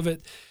top of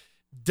it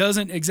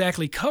doesn't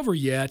exactly cover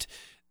yet.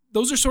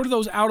 Those are sort of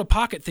those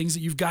out-of-pocket things that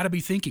you've got to be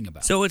thinking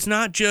about. So it's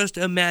not just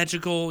a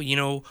magical,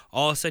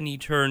 all of a sudden you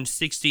turn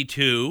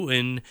 62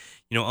 and,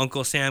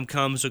 Uncle Sam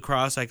comes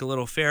across like a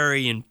little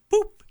fairy and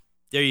boop,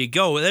 there you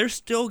go. There's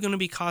still going to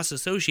be costs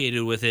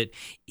associated with it,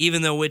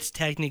 even though it's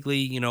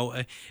technically,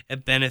 a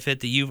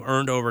benefit that you've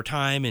earned over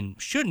time and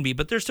shouldn't be,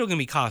 but there's still going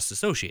to be costs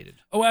associated.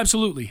 Oh,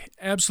 absolutely.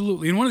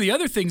 Absolutely. And one of the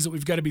other things that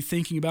we've got to be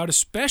thinking about,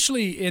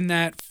 especially in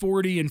that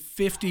 40 and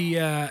 50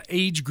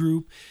 age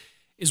group,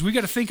 is we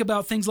got to think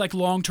about things like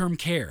long-term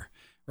care,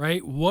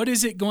 right? What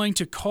is it going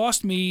to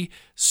cost me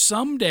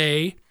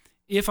someday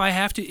if I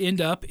have to end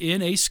up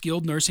in a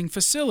skilled nursing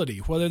facility,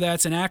 whether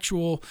that's an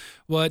actual,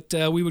 what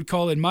we would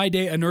call in my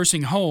day, a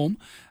nursing home,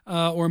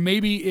 or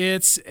maybe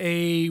it's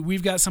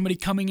we've got somebody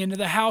coming into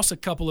the house a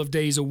couple of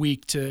days a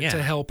week to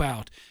help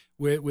out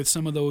with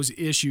some of those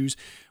issues.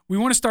 We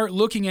want to start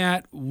looking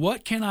at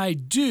what can I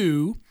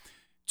do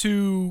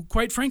to,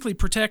 quite frankly,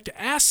 protect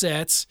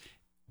assets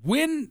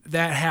when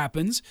that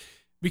happens,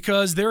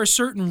 because there are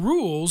certain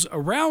rules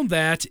around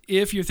that.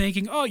 If you're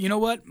thinking, oh, you know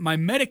what, my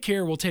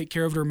Medicare will take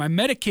care of it or my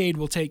Medicaid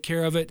will take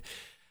care of it.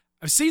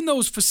 I've seen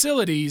those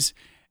facilities,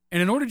 and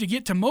in order to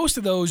get to most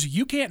of those,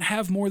 you can't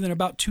have more than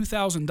about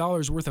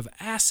 $2,000 worth of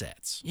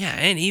assets. Yeah,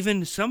 and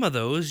even some of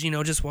those,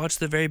 just watch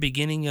the very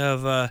beginning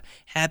of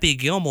Happy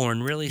Gilmore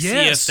and really see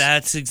if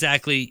that's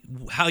exactly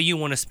how you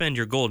want to spend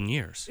your golden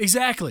years.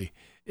 Exactly.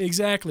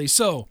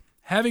 So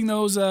having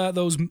those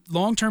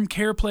long-term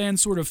care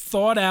plans sort of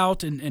thought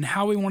out and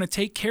how we want to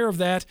take care of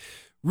that,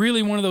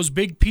 really one of those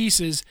big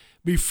pieces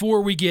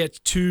before we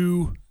get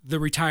to the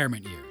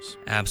retirement years.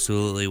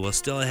 Absolutely. Well,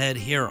 still ahead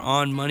here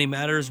on Money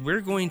Matters,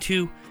 we're going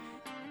to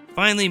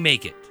finally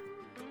make it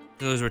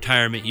to those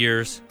retirement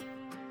years.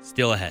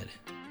 Still ahead.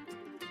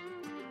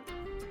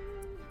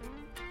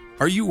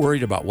 Are you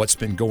worried about what's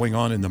been going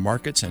on in the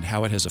markets and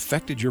how it has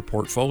affected your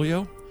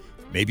portfolio?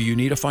 Maybe you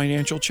need a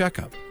financial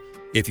checkup.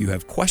 If you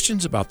have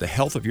questions about the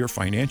health of your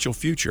financial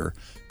future,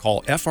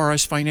 call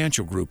FRS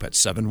Financial Group at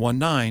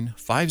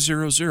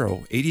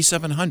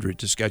 719-500-8700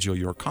 to schedule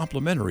your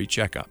complimentary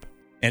checkup.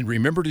 And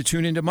remember to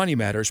tune into Money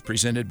Matters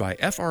presented by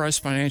FRS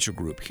Financial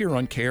Group here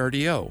on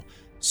KRDO,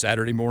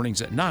 Saturday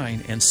mornings at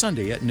 9 and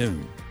Sunday at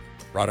noon.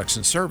 Products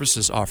and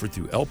services offered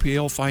through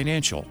LPL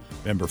Financial,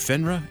 member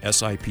FINRA,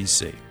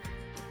 SIPC.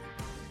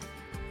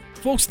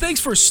 Folks, thanks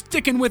for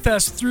sticking with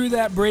us through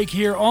that break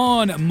here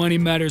on Money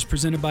Matters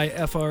presented by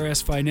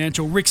FRS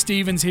Financial. Rick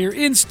Stevens here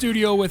in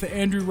studio with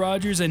Andrew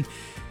Rogers. And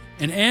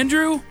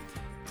Andrew,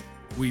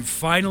 we've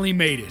finally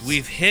made it.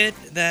 We've hit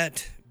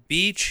that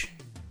beach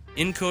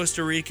in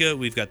Costa Rica.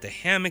 We've got the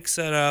hammock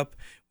set up.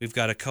 We've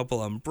got a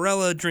couple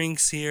umbrella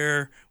drinks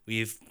here.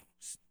 We've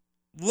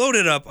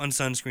loaded up on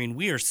sunscreen.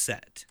 We are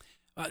set.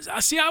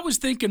 See, I was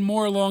thinking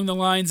more along the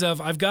lines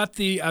of I've got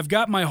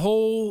my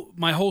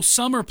whole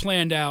summer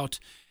planned out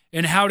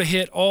and how to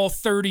hit all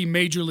 30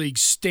 major league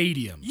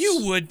stadiums.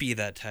 You would be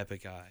that type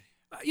of guy.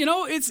 You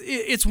know,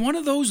 it's one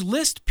of those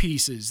list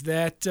pieces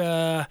that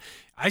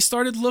I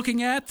started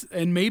looking at,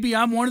 and maybe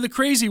I'm one of the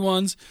crazy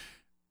ones,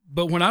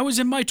 but when I was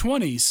in my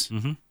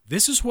 20s,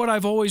 this is what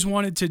I've always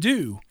wanted to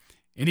do.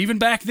 And even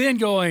back then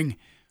going,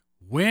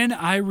 when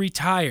I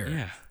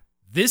retire,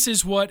 this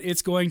is what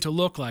it's going to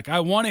look like. I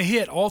want to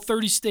hit all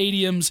 30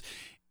 stadiums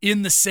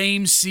in the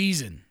same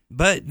season.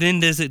 But then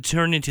does it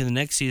turn into the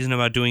next season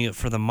about doing it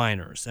for the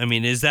minors? I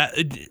mean,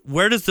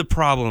 where does the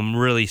problem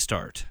really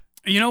start?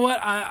 You know what?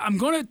 I'm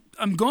going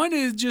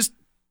to just,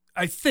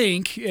 I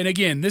think, and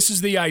again, this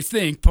is the I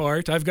think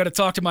part. I've got to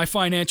talk to my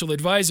financial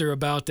advisor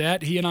about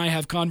that. He and I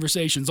have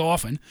conversations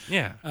often.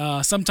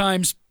 Yeah.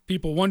 Sometimes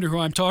people wonder who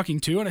I'm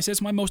talking to, and I say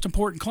it's my most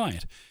important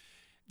client.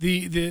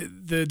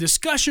 The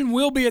discussion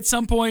will be at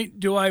some point,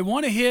 do I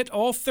want to hit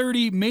all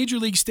 30 major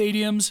league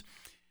stadiums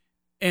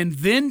and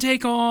then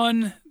take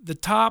on the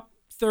top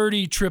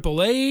 30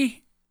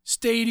 AAA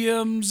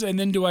stadiums, and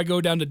then do I go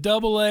down to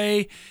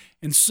AA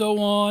and so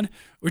on?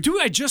 Or do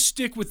I just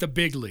stick with the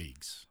big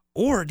leagues?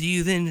 Or do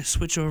you then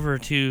switch over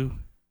to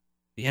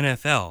the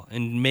NFL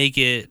and make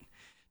it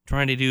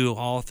trying to do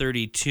all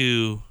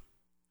 32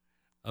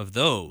 of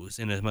those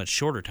in a much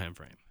shorter time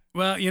frame?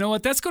 Well, you know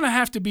what? That's going to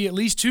have to be at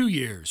least 2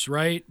 years,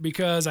 right?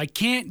 Because I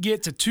can't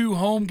get to 2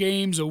 home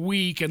games a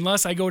week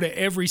unless I go to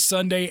every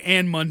Sunday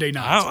and Monday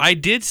night. I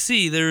did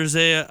see there's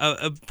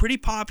a pretty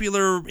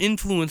popular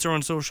influencer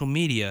on social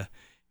media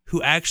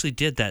who actually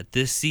did that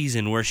this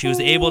season, where she was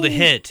able to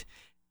hit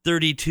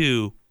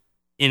 32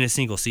 in a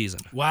single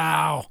season.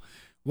 Wow,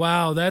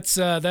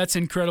 that's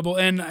incredible.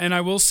 And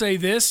I will say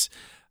this.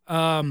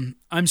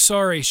 I'm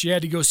sorry she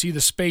had to go see the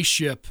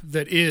spaceship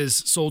that is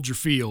Soldier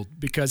Field,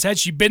 because had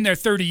she been there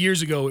 30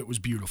 years ago, it was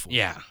beautiful.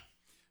 Yeah.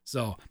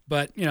 So,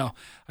 but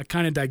I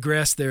kind of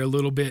digressed there a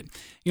little bit.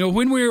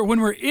 When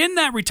we're in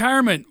that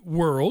retirement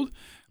world,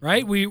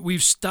 right?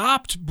 We've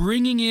stopped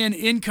bringing in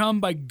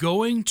income by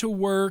going to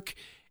work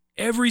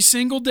every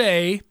single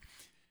day,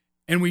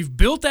 and we've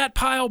built that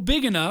pile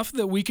big enough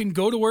that we can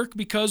go to work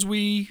because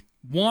we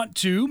want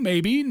to,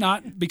 maybe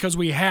not because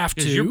we have to.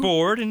 Because you're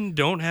bored and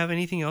don't have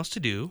anything else to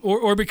do.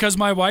 Or because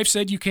my wife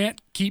said you can't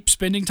keep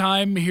spending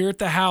time here at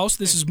the house.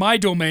 This is my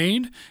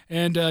domain,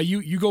 and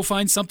you go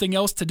find something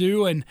else to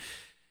do. And,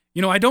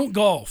 I don't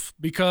golf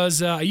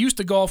because I used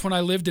to golf when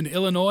I lived in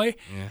Illinois,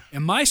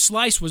 and my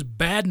slice was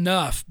bad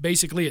enough,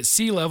 basically at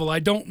sea level. I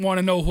don't want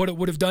to know what it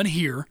would have done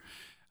here.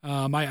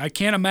 I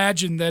can't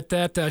imagine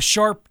that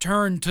sharp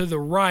turn to the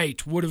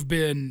right would have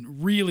been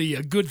really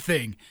a good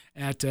thing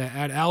at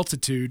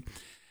altitude.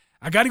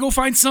 I got to go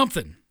find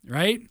something,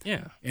 right?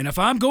 Yeah. And if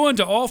I'm going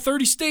to all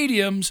 30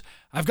 stadiums,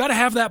 I've got to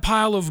have that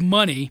pile of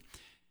money,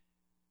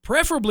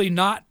 preferably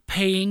not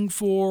paying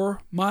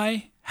for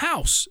my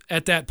house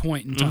at that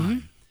point in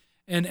time.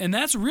 And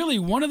that's really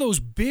one of those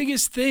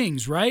biggest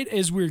things, right?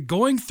 As we're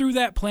going through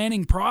that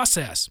planning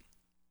process,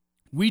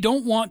 we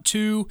don't want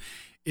to,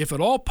 if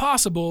at all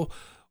possible,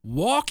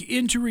 walk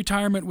into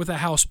retirement with a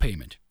house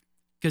payment,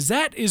 because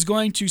that is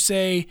going to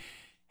say,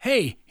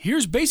 hey,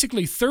 here's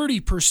basically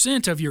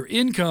 30% of your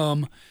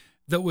income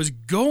that was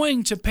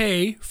going to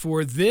pay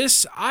for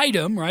this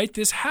item, right,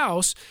 this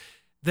house,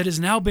 that has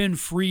now been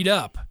freed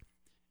up.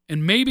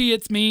 And maybe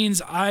it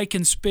means I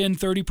can spend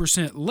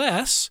 30%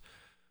 less,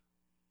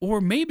 or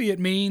maybe it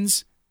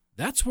means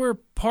that's where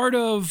part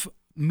of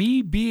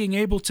me being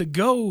able to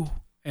go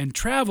and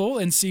travel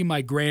and see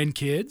my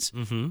grandkids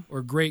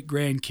or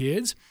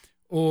great-grandkids,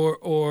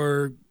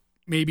 or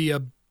maybe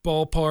a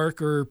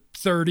ballpark or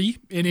 30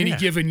 in any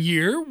given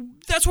year,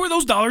 that's where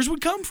those dollars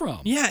would come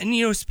from. Yeah,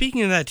 and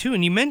speaking of that too,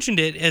 and you mentioned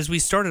it as we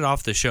started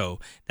off the show,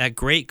 that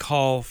great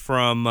call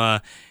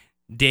from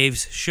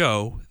Dave's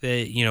show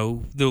that,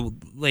 the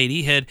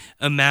lady had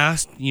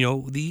amassed,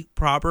 the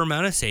proper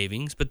amount of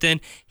savings, but then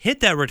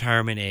hit that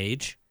retirement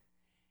age,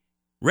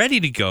 ready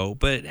to go,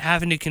 but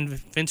having to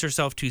convince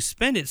herself to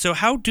spend it. So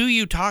how do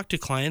you talk to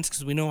clients?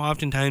 Because we know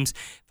oftentimes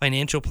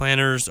financial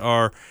planners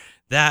are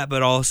that,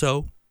 but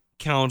also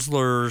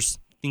counselors,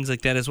 things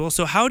like that as well.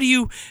 So how do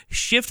you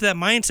shift that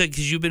mindset?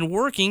 Because you've been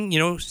working,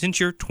 since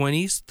your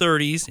 20s,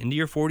 30s, into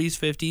your 40s,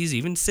 50s,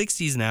 even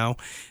 60s now.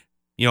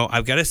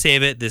 I've got to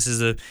save it. This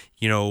is a,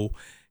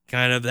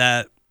 kind of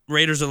that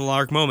Raiders of the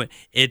Lark moment.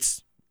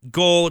 It's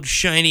gold,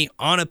 shiny,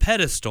 on a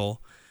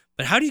pedestal.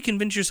 But how do you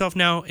convince yourself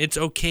now it's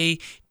okay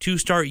to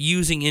start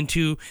using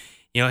into,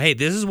 hey,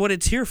 this is what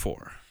it's here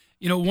for?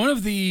 One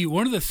of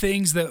the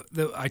things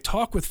that I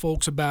talk with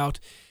folks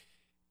about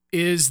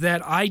is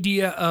that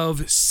idea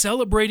of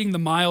celebrating the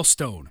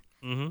milestone.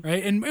 Mm-hmm.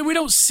 Right. And we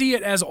don't see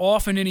it as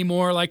often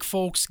anymore, like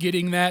folks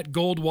getting that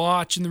gold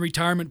watch in the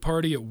retirement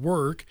party at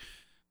work.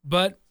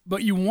 But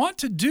you want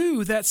to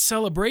do that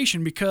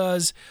celebration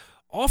because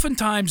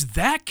oftentimes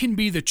that can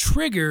be the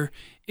trigger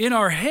in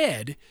our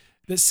head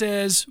that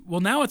says, well,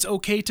 now it's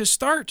okay to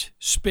start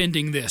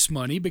spending this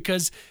money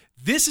because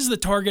this is the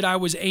target I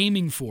was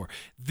aiming for.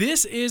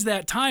 This is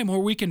that time where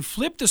we can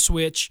flip the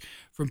switch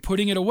from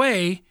putting it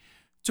away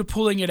to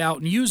pulling it out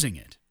and using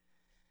it.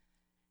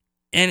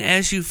 And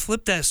as you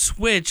flip that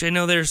switch, I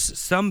know there's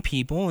some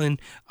people, and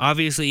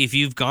obviously if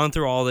you've gone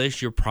through all this,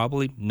 you're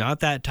probably not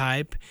that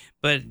type.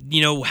 But,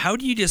 how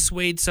do you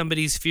dissuade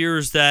somebody's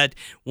fears that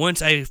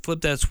once I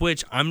flip that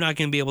switch, I'm not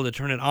going to be able to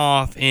turn it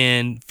off,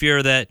 and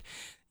fear that,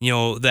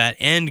 that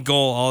end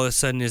goal all of a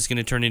sudden is going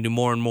to turn into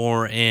more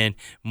and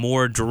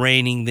more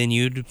draining than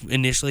you'd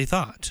initially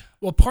thought?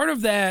 Well, part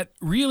of that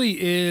really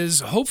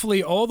is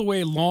hopefully all the way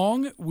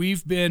along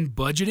we've been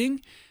budgeting.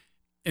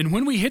 And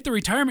when we hit the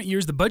retirement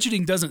years, the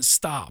budgeting doesn't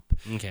stop,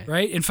 okay,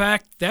 right? In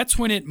fact, that's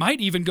when it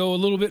might even go a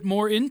little bit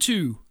more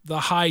into the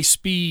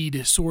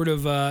high-speed sort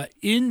of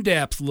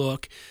in-depth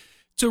look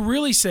to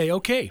really say,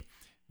 okay,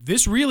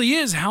 this really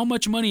is how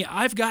much money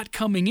I've got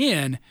coming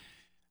in.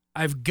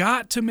 I've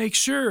got to make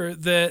sure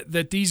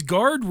that these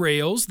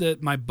guardrails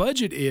that my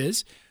budget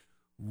is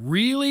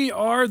really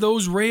are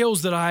those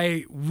rails that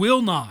I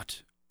will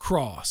not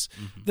cross.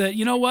 Mm-hmm. That,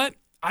 you know what,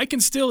 I can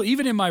still,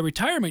 even in my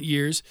retirement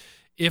years,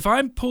 if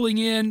I'm pulling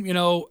in,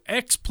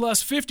 X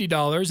plus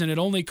 $50 and it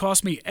only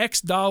costs me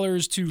X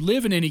dollars to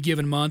live in any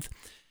given month,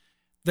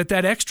 that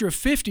extra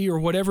 50 or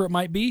whatever it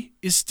might be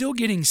is still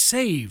getting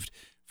saved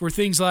for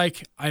things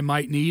like I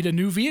might need a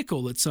new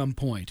vehicle at some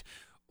point.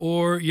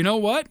 Or, you know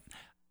what?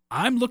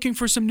 I'm looking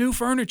for some new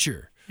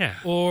furniture. Yeah.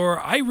 Or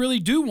I really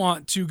do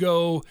want to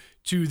go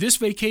to this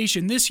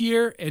vacation this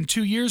year, and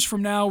 2 years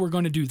from now we're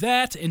going to do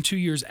that, and 2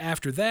 years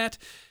after that.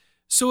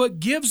 So it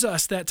gives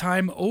us that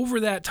time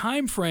over that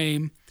time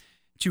frame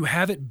to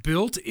have it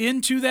built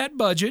into that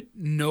budget,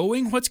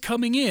 knowing what's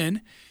coming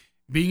in,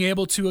 being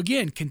able to,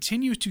 again,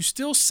 continue to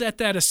still set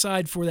that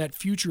aside for that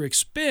future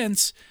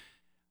expense,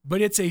 but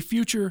it's a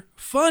future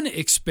fun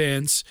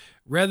expense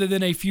rather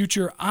than a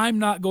future I'm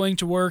not going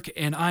to work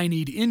and I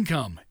need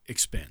income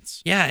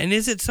expense. Yeah, and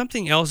is it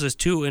something else as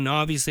too, and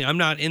obviously I'm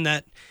not in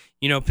that,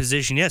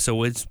 position yet,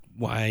 so it's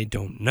why I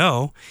don't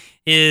know,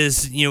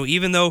 is,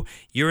 even though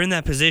you're in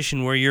that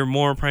position where you're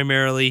more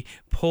primarily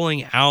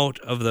pulling out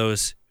of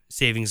those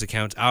savings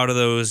accounts, out of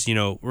those,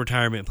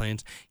 retirement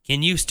plans,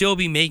 can you still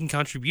be making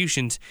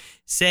contributions?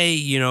 Say,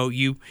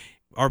 you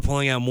are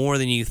pulling out more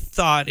than you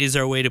thought. Is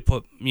there a way to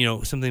put,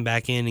 something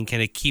back in and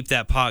kind of keep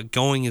that pot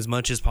going as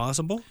much as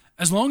possible?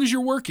 As long as you're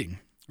working,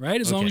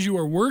 right? As long as you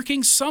are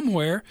working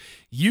somewhere,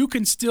 you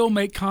can still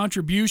make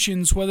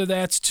contributions, whether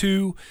that's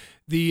to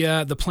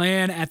the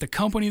plan at the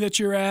company that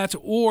you're at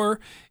or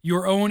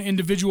your own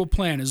individual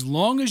plan. As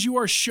long as you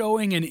are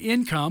showing an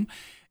income.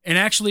 And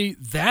actually,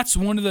 that's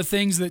one of the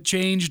things that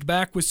changed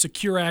back with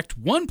Secure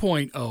Act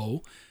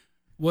 1.0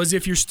 was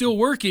if you're still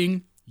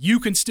working, you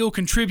can still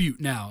contribute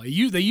now.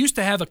 They used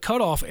to have a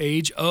cutoff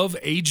age of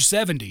age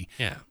 70,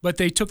 but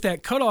they took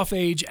that cutoff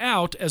age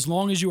out. As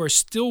long as you are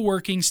still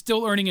working,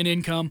 still earning an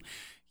income,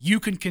 you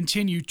can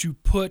continue to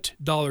put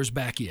dollars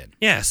back in.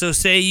 Yeah, so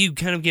say you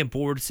kind of get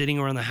bored sitting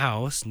around the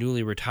house,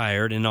 newly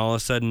retired, and all of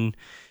a sudden,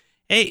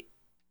 hey,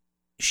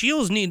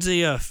 Shields needs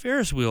a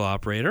Ferris wheel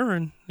operator,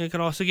 and they could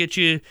also get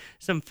you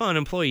some fun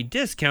employee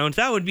discounts.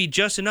 That would be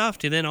just enough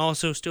to then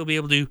also still be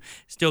able to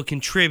still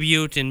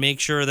contribute and make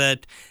sure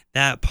that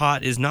that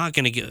pot is not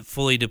going to get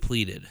fully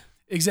depleted.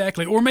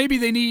 Exactly. Or maybe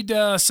they need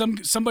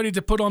somebody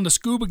to put on the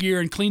scuba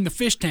gear and clean the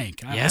fish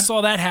tank. I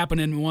saw that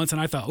happening once,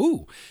 and I thought,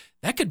 ooh,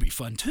 that could be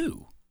fun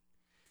too.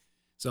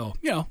 So,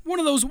 one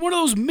of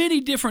those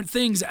many different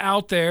things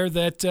out there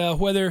that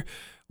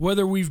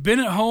whether we've been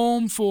at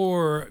home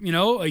for,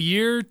 a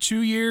year,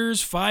 2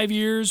 years, 5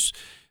 years,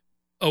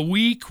 a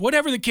week,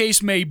 whatever the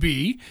case may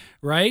be,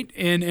 right?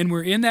 And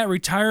we're in that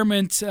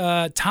retirement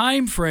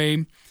time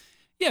frame.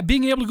 Yeah,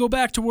 being able to go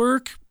back to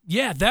work,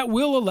 that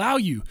will allow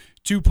you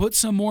to put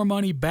some more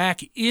money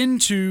back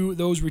into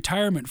those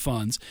retirement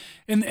funds.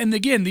 And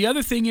again, the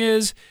other thing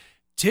is,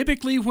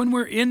 typically when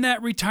we're in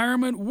that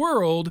retirement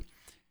world,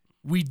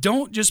 we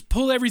don't just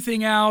pull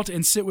everything out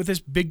and sit with this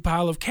big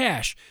pile of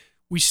cash.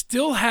 We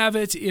still have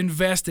it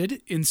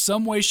invested in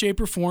some way, shape,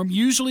 or form,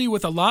 usually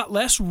with a lot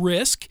less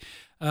risk,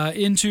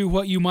 into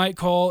what you might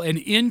call an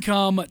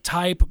income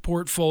type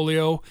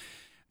portfolio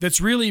that's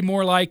really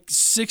more like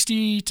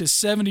 60 to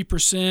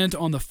 70%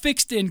 on the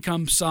fixed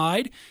income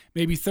side,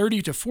 maybe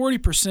 30 to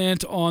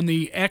 40% on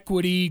the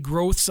equity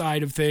growth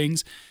side of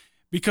things,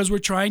 because we're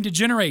trying to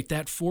generate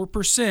that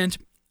 4%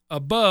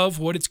 above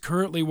what it's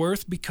currently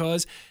worth,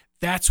 because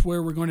that's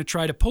where we're going to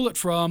try to pull it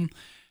from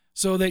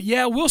So that,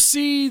 yeah, we'll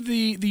see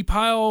the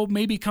pile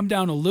maybe come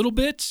down a little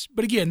bit.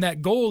 But again,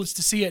 that goal is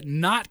to see it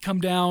not come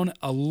down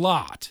a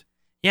lot.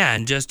 Yeah,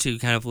 and just to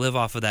kind of live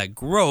off of that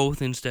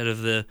growth instead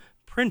of the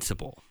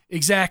principal.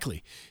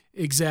 Exactly.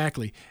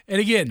 And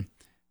again,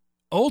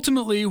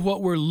 ultimately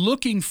what we're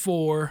looking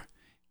for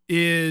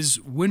is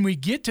when we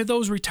get to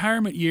those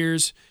retirement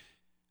years,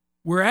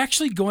 we're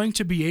actually going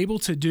to be able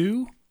to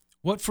do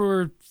what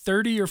for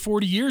 30 or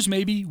 40 years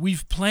maybe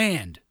we've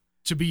planned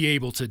to be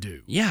able to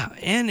do. Yeah,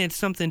 and it's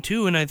something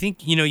too, and I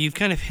think, you've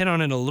kind of hit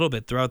on it a little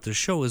bit throughout the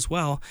show as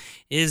well,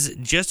 is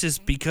just as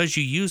because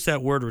you use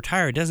that word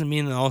retire doesn't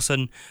mean that all of a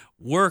sudden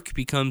work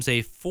becomes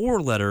a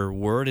 4-letter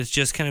word. It's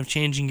just kind of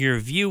changing your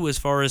view as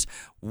far as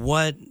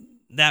what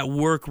that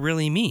work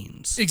really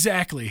means.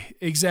 Exactly.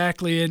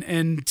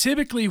 And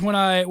typically when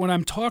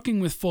I'm talking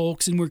with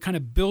folks and we're kind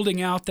of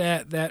building out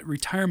that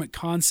retirement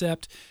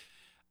concept,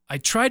 I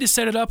try to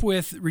set it up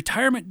with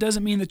retirement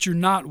doesn't mean that you're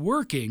not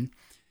working.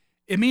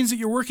 It means that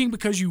you're working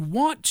because you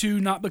want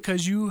to, not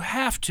because you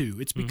have to.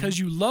 It's because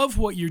you love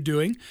what you're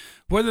doing,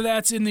 whether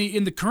that's in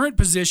the current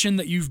position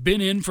that you've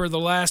been in for the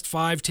last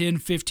 5, 10,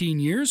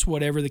 15 years,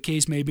 whatever the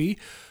case may be,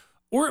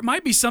 or it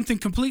might be something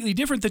completely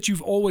different that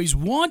you've always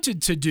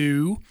wanted to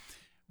do,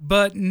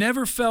 but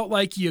never felt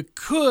like you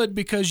could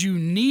because you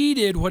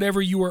needed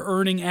whatever you were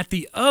earning at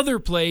the other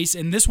place,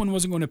 and this one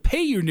wasn't going to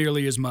pay you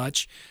nearly as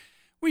much.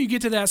 Where you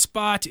get to that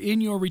spot in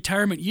your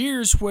retirement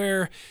years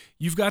where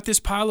you've got this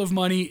pile of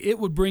money, it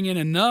would bring in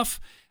enough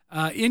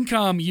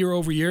income year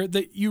over year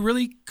that you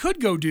really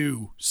could go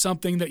do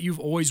something that you've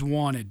always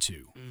wanted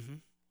to. Mm-hmm.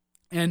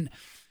 And,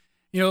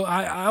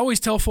 I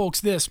always tell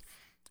folks this.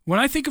 When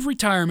I think of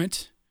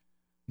retirement,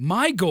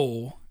 my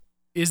goal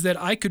is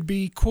that I could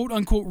be, quote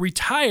unquote,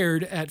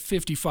 retired at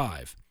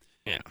 55.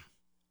 Yeah.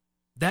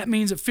 That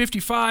means at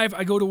 55,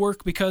 I go to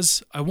work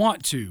because I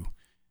want to,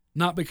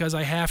 not because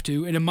I have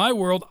to. And in my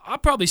world, I'll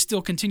probably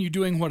still continue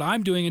doing what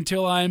I'm doing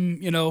until I'm,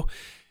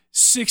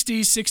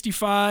 60,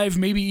 65,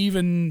 maybe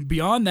even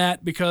beyond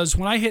that, because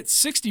when I hit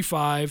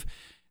 65,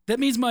 that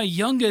means my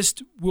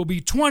youngest will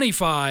be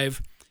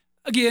 25.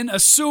 Again,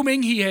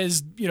 assuming he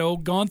has,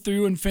 gone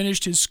through and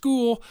finished his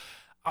school,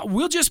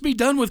 we'll just be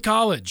done with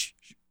college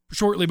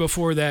shortly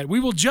before that. We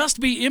will just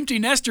be empty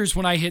nesters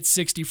when I hit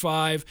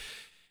 65.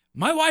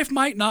 My wife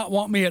might not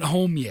want me at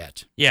home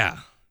yet. Yeah.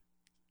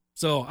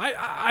 So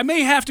I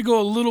may have to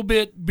go a little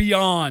bit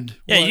beyond.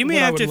 Yeah, you may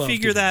have to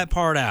figure that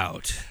part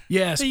out.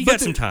 Yes, but you got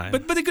some time.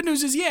 But the good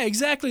news is, yeah,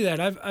 exactly that.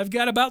 I've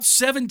got about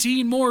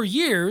 17 more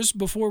years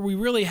before we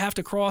really have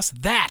to cross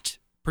that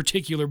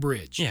particular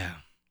bridge. Yeah.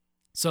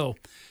 So,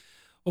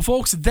 well,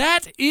 folks,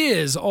 that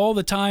is all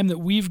the time that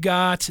we've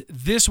got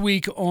this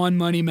week on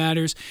Money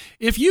Matters.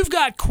 If you've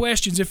got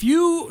questions, if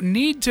you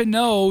need to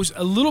know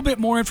a little bit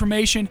more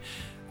information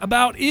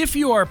about if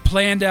you are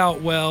planned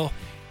out well,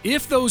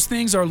 if those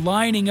things are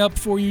lining up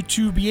for you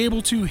to be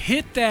able to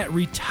hit that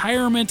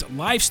retirement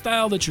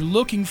lifestyle that you're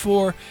looking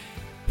for,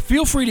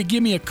 feel free to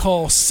give me a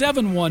call,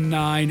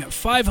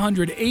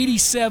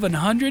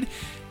 719-500-8700.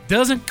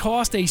 Doesn't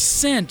cost a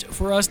cent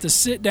for us to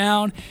sit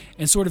down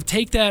and sort of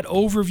take that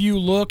overview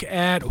look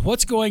at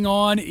what's going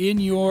on in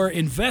your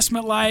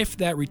investment life,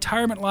 that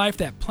retirement life,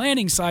 that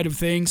planning side of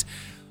things.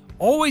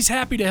 Always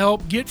happy to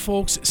help get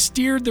folks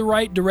steered the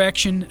right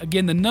direction.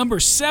 Again, the number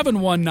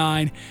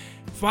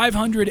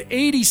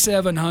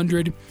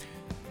 719-500-8700.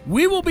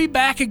 We will be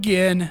back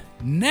again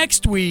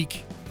next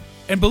week.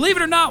 And believe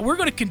it or not, we're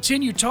going to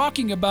continue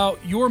talking about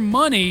your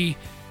money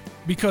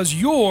because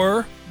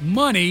your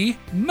money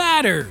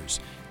matters.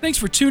 Thanks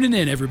for tuning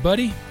in,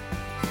 everybody.